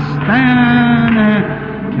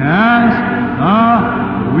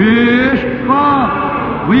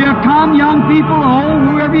people, oh,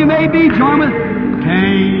 whoever you may be, join with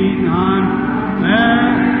Canaan,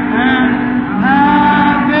 fair and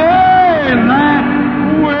happy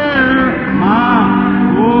land, where my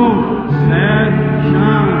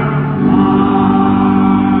possession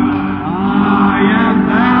lies. I am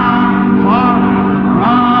bound for the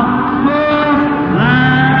promised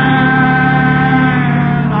land.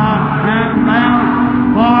 I am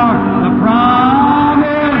bound for the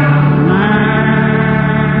promised land.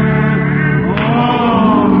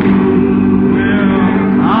 Oh, who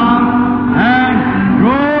will come and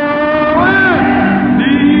go with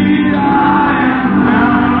me? I am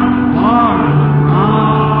bound for the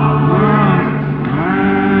promised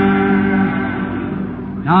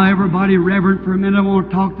land. Now, everybody reverent for a minute. I want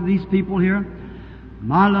to talk to these people here.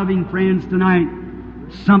 My loving friends, tonight,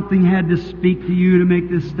 something had to speak to you to make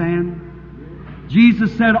this stand.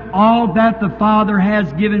 Jesus said, all that the Father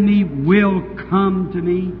has given me will come to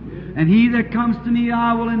me. And he that comes to me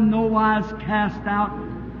I will in no wise cast out.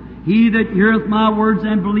 He that heareth my words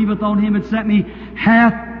and believeth on him that sent me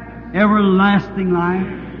hath everlasting life.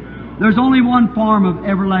 There's only one form of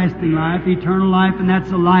everlasting life, eternal life, and that's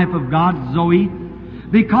the life of God, Zoe.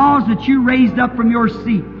 Because that you raised up from your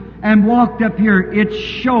seat and walked up here, it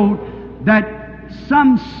showed that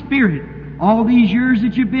some spirit, all these years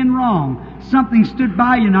that you've been wrong, something stood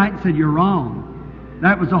by you tonight and said, you're wrong.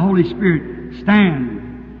 That was the Holy Spirit. Stand.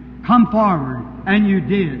 Come forward. And you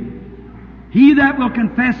did. He that will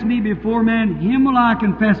confess me before men, him will I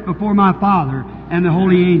confess before my Father and the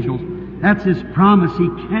holy angels. That's His promise. He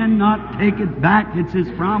cannot take it back. It's His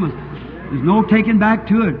promise. There's no taking back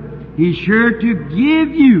to it. He's sure to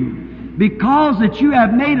give you, because that you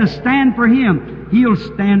have made a stand for Him, He'll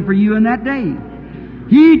stand for you in that day.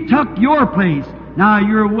 He took your place. Now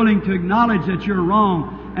you're willing to acknowledge that you're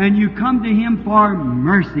wrong, and you come to Him for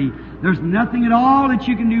mercy. There's nothing at all that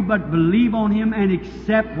you can do but believe on Him and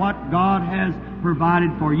accept what God has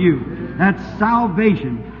provided for you. That's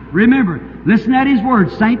salvation. Remember, listen at His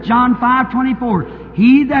words, St. John 5:24.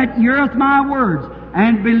 He that heareth my words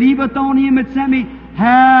and believeth on Him that sent me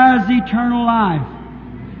has eternal life.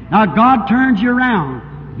 Now God turns you around.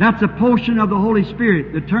 That's a portion of the Holy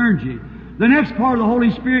Spirit that turns you. The next part of the Holy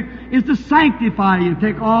Spirit is to sanctify you,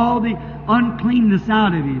 take all the uncleanness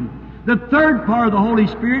out of you. The third part of the Holy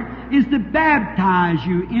Spirit is to baptize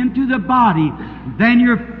you into the body. Then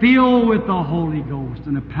you're filled with the Holy Ghost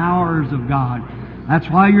and the powers of God. That's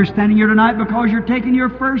why you're standing here tonight, because you're taking your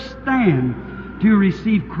first stand to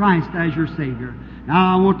receive Christ as your Savior.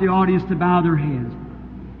 Now I want the audience to bow their heads.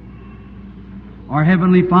 Our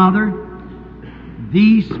Heavenly Father,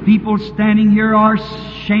 these people standing here are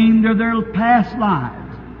ashamed of their past lives.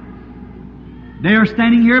 They are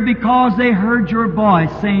standing here because they heard your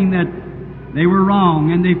voice saying that they were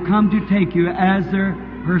wrong, and they've come to take you as their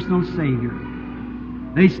personal Savior.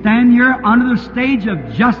 They stand here under the stage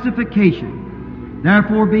of justification.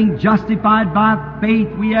 Therefore, being justified by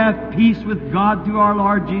faith, we have peace with God through our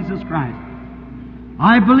Lord Jesus Christ.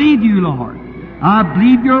 I believe you, Lord. I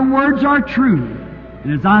believe your words are true.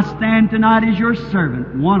 And as I stand tonight as your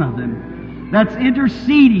servant, one of them, that's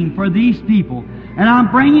interceding for these people, and I'm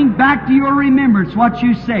bringing back to your remembrance what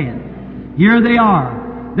you said. Here they are.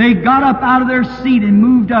 They got up out of their seat and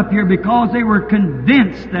moved up here because they were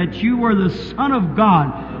convinced that you were the Son of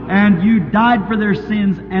God and you died for their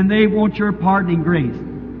sins, and they want your pardoning grace.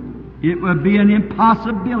 It would be an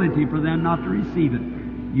impossibility for them not to receive it.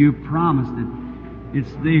 You promised it.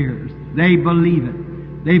 It's theirs. They believe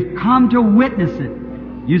it. They've come to witness it.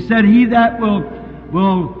 You said, he that will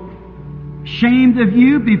ashamed of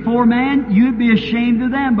you before man, you'd be ashamed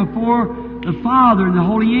of them before the Father and the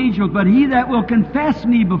holy angels. But he that will confess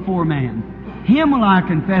me before man, him will I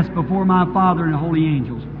confess before my Father and the holy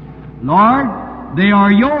angels. Lord, they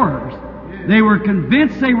are yours. They were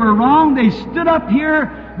convinced they were wrong. They stood up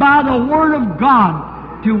here by the Word of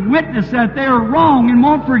God to witness that they are wrong and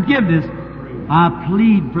want forgiveness. I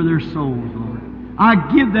plead for their souls, Lord. I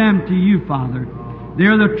give them to you, Father.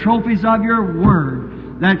 They're the trophies of your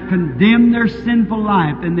Word that condemn their sinful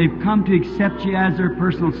life, and they've come to accept you as their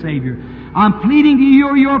personal Savior. I'm pleading to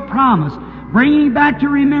you your promise, bringing back to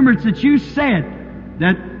remembrance that you said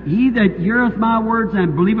that he that heareth my words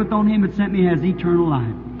and believeth on him that sent me has eternal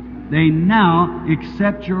life. They now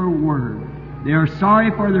accept your Word. They are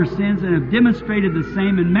sorry for their sins and have demonstrated the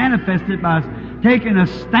same and manifested by taking a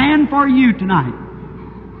stand for you tonight.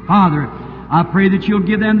 Father, I pray that you'll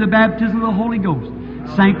give them the baptism of the Holy Ghost,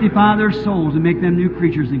 sanctify their souls, and make them new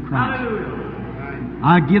creatures in Christ.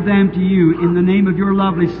 I give them to you in the name of your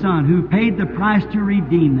lovely Son, who paid the price to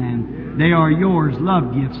redeem them. They are yours,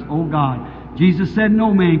 love gifts, O God. Jesus said,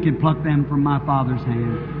 no man can pluck them from my Father's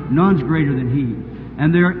hand. None's greater than He.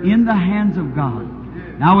 And they're in the hands of God.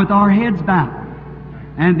 Now with our heads bowed,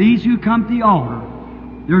 and these who come to the altar,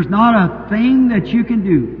 there's not a thing that you can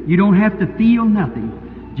do. You don't have to feel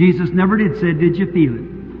nothing. Jesus never did say, did you feel it?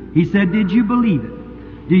 He said, did you believe it?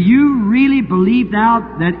 Do you really believe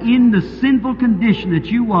now that in the sinful condition that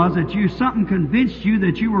you was, that something convinced you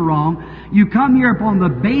that you were wrong, you come here upon the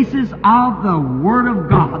basis of the Word of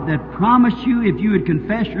God that promised you if you would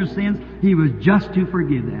confess your sins, He was just to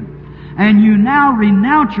forgive them. And you now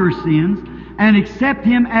renounce your sins and accept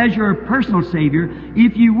Him as your personal Savior,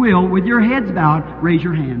 if you will, with your heads bowed, raise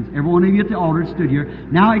your hands. Every one of you at the altar stood here.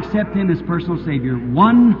 Now accept Him as personal Savior.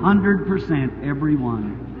 100%, every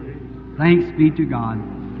one. Thanks be to God.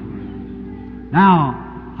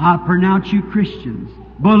 Now, I pronounce you Christians,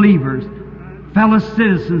 believers, fellow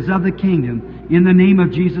citizens of the kingdom, in the name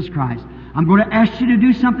of Jesus Christ. I'm going to ask you to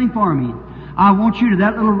do something for me. I want you to,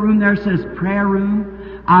 that little room there says prayer room.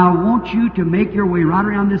 I want you to make your way right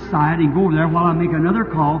around this side and go over there while I make another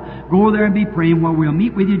call. Go over there and be praying. Well, we'll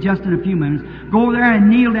meet with you just in a few minutes. Go over there and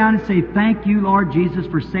kneel down and say, thank you, Lord Jesus,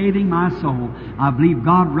 for saving my soul. I believe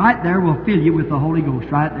God right there will fill you with the Holy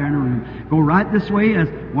Ghost right there in the room. Go right this way as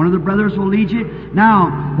one of the brothers will lead you.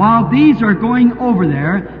 Now, while these are going over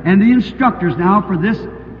there, and the instructors now for this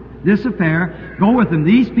affair, go with them.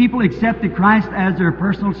 These people accepted Christ as their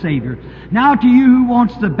personal Savior. Now to you who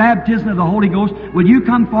wants the baptism of the Holy Ghost, will you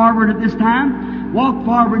come forward at this time? Walk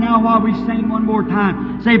forward now while we sing one more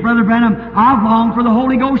time. Say, Brother Branham, I've longed for the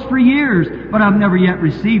Holy Ghost for years, but I've never yet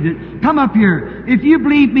received it. Come up here. If you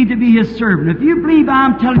believe me to be His servant, if you believe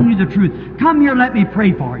I'm telling you the truth, come here, let me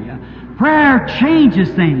pray for you. Prayer changes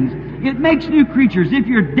things. It makes new creatures. If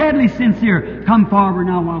you're deadly sincere, come forward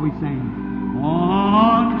now while we sing.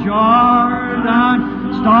 On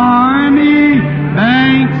Jordan's stormy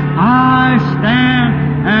banks I stand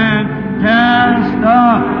and cast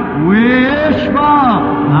a wishful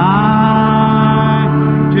eye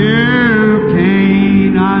to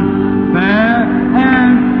Canaan fair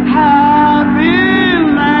and happy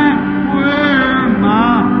land where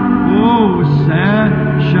my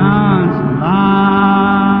possessions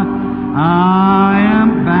lie. I am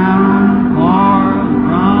bound for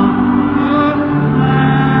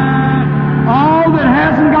all that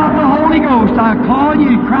hasn't got the Holy Ghost, I call you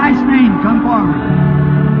in Christ's name, come forward.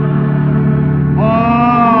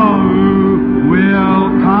 Oh, who will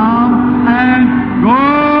come and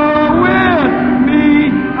go with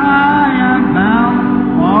me? I am bound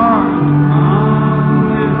for the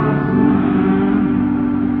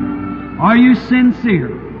promise. Are you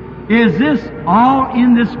sincere? Is this all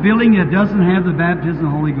in this building that doesn't have the baptism of the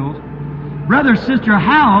Holy Ghost? Brother, sister,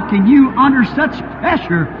 how can you, under such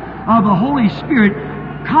pressure of the Holy Spirit,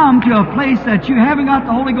 come to a place that you haven't got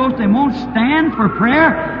the Holy Ghost and won't stand for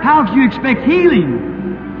prayer? How can you expect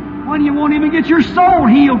healing when you won't even get your soul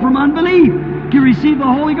healed from unbelief? To receive the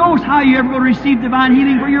Holy Ghost, how are you ever going to receive divine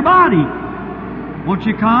healing for your body? Won't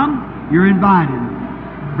you come? You're invited.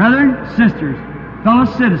 Brethren, sisters, fellow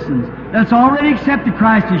citizens, that's already accepted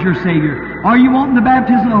Christ as your Savior. Are you wanting the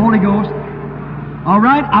baptism of the Holy Ghost? All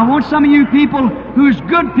right, I want some of you people who's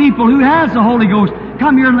good people, who has the Holy Ghost,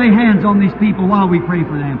 come here and lay hands on these people while we pray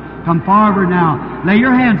for them. Come forward now. Lay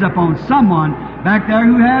your hands up on someone back there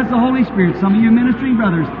who has the Holy Spirit. Some of you ministering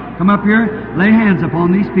brothers, come up here, lay hands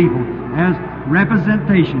upon these people as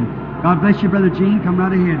representation. God bless you, Brother Gene. Come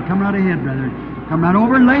right ahead. Come right ahead, brother. Come right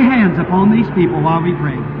over and lay hands upon these people while we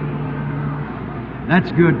pray.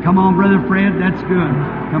 That's good. Come on, Brother Fred. That's good.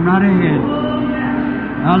 Come right ahead.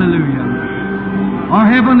 Hallelujah. Our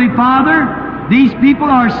Heavenly Father, these people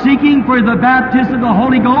are seeking for the baptism of the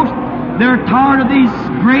Holy Ghost. They're tired of these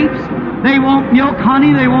grapes. They want milk,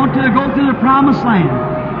 honey. They want to go to the promised land.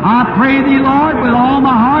 I pray Thee, Lord, with all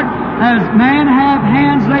my heart, as men have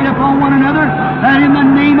hands laid upon one another, that in the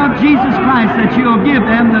name of Jesus Christ, that You'll give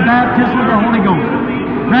them the baptism of the Holy Ghost.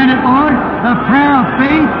 Grant it, Lord. The prayer of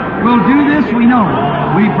faith will do this, we know.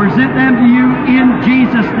 We present them to You in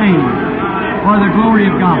Jesus' name, for the glory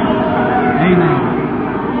of God. Amen.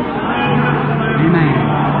 Amen.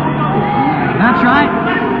 That's right.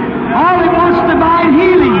 All He wants to bind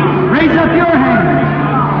healing. Raise up your hands.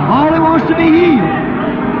 All He wants to be healed.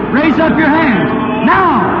 Raise up your hands.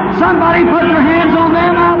 Now, somebody put their hands on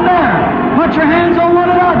them out there. Put your hands on one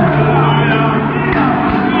another.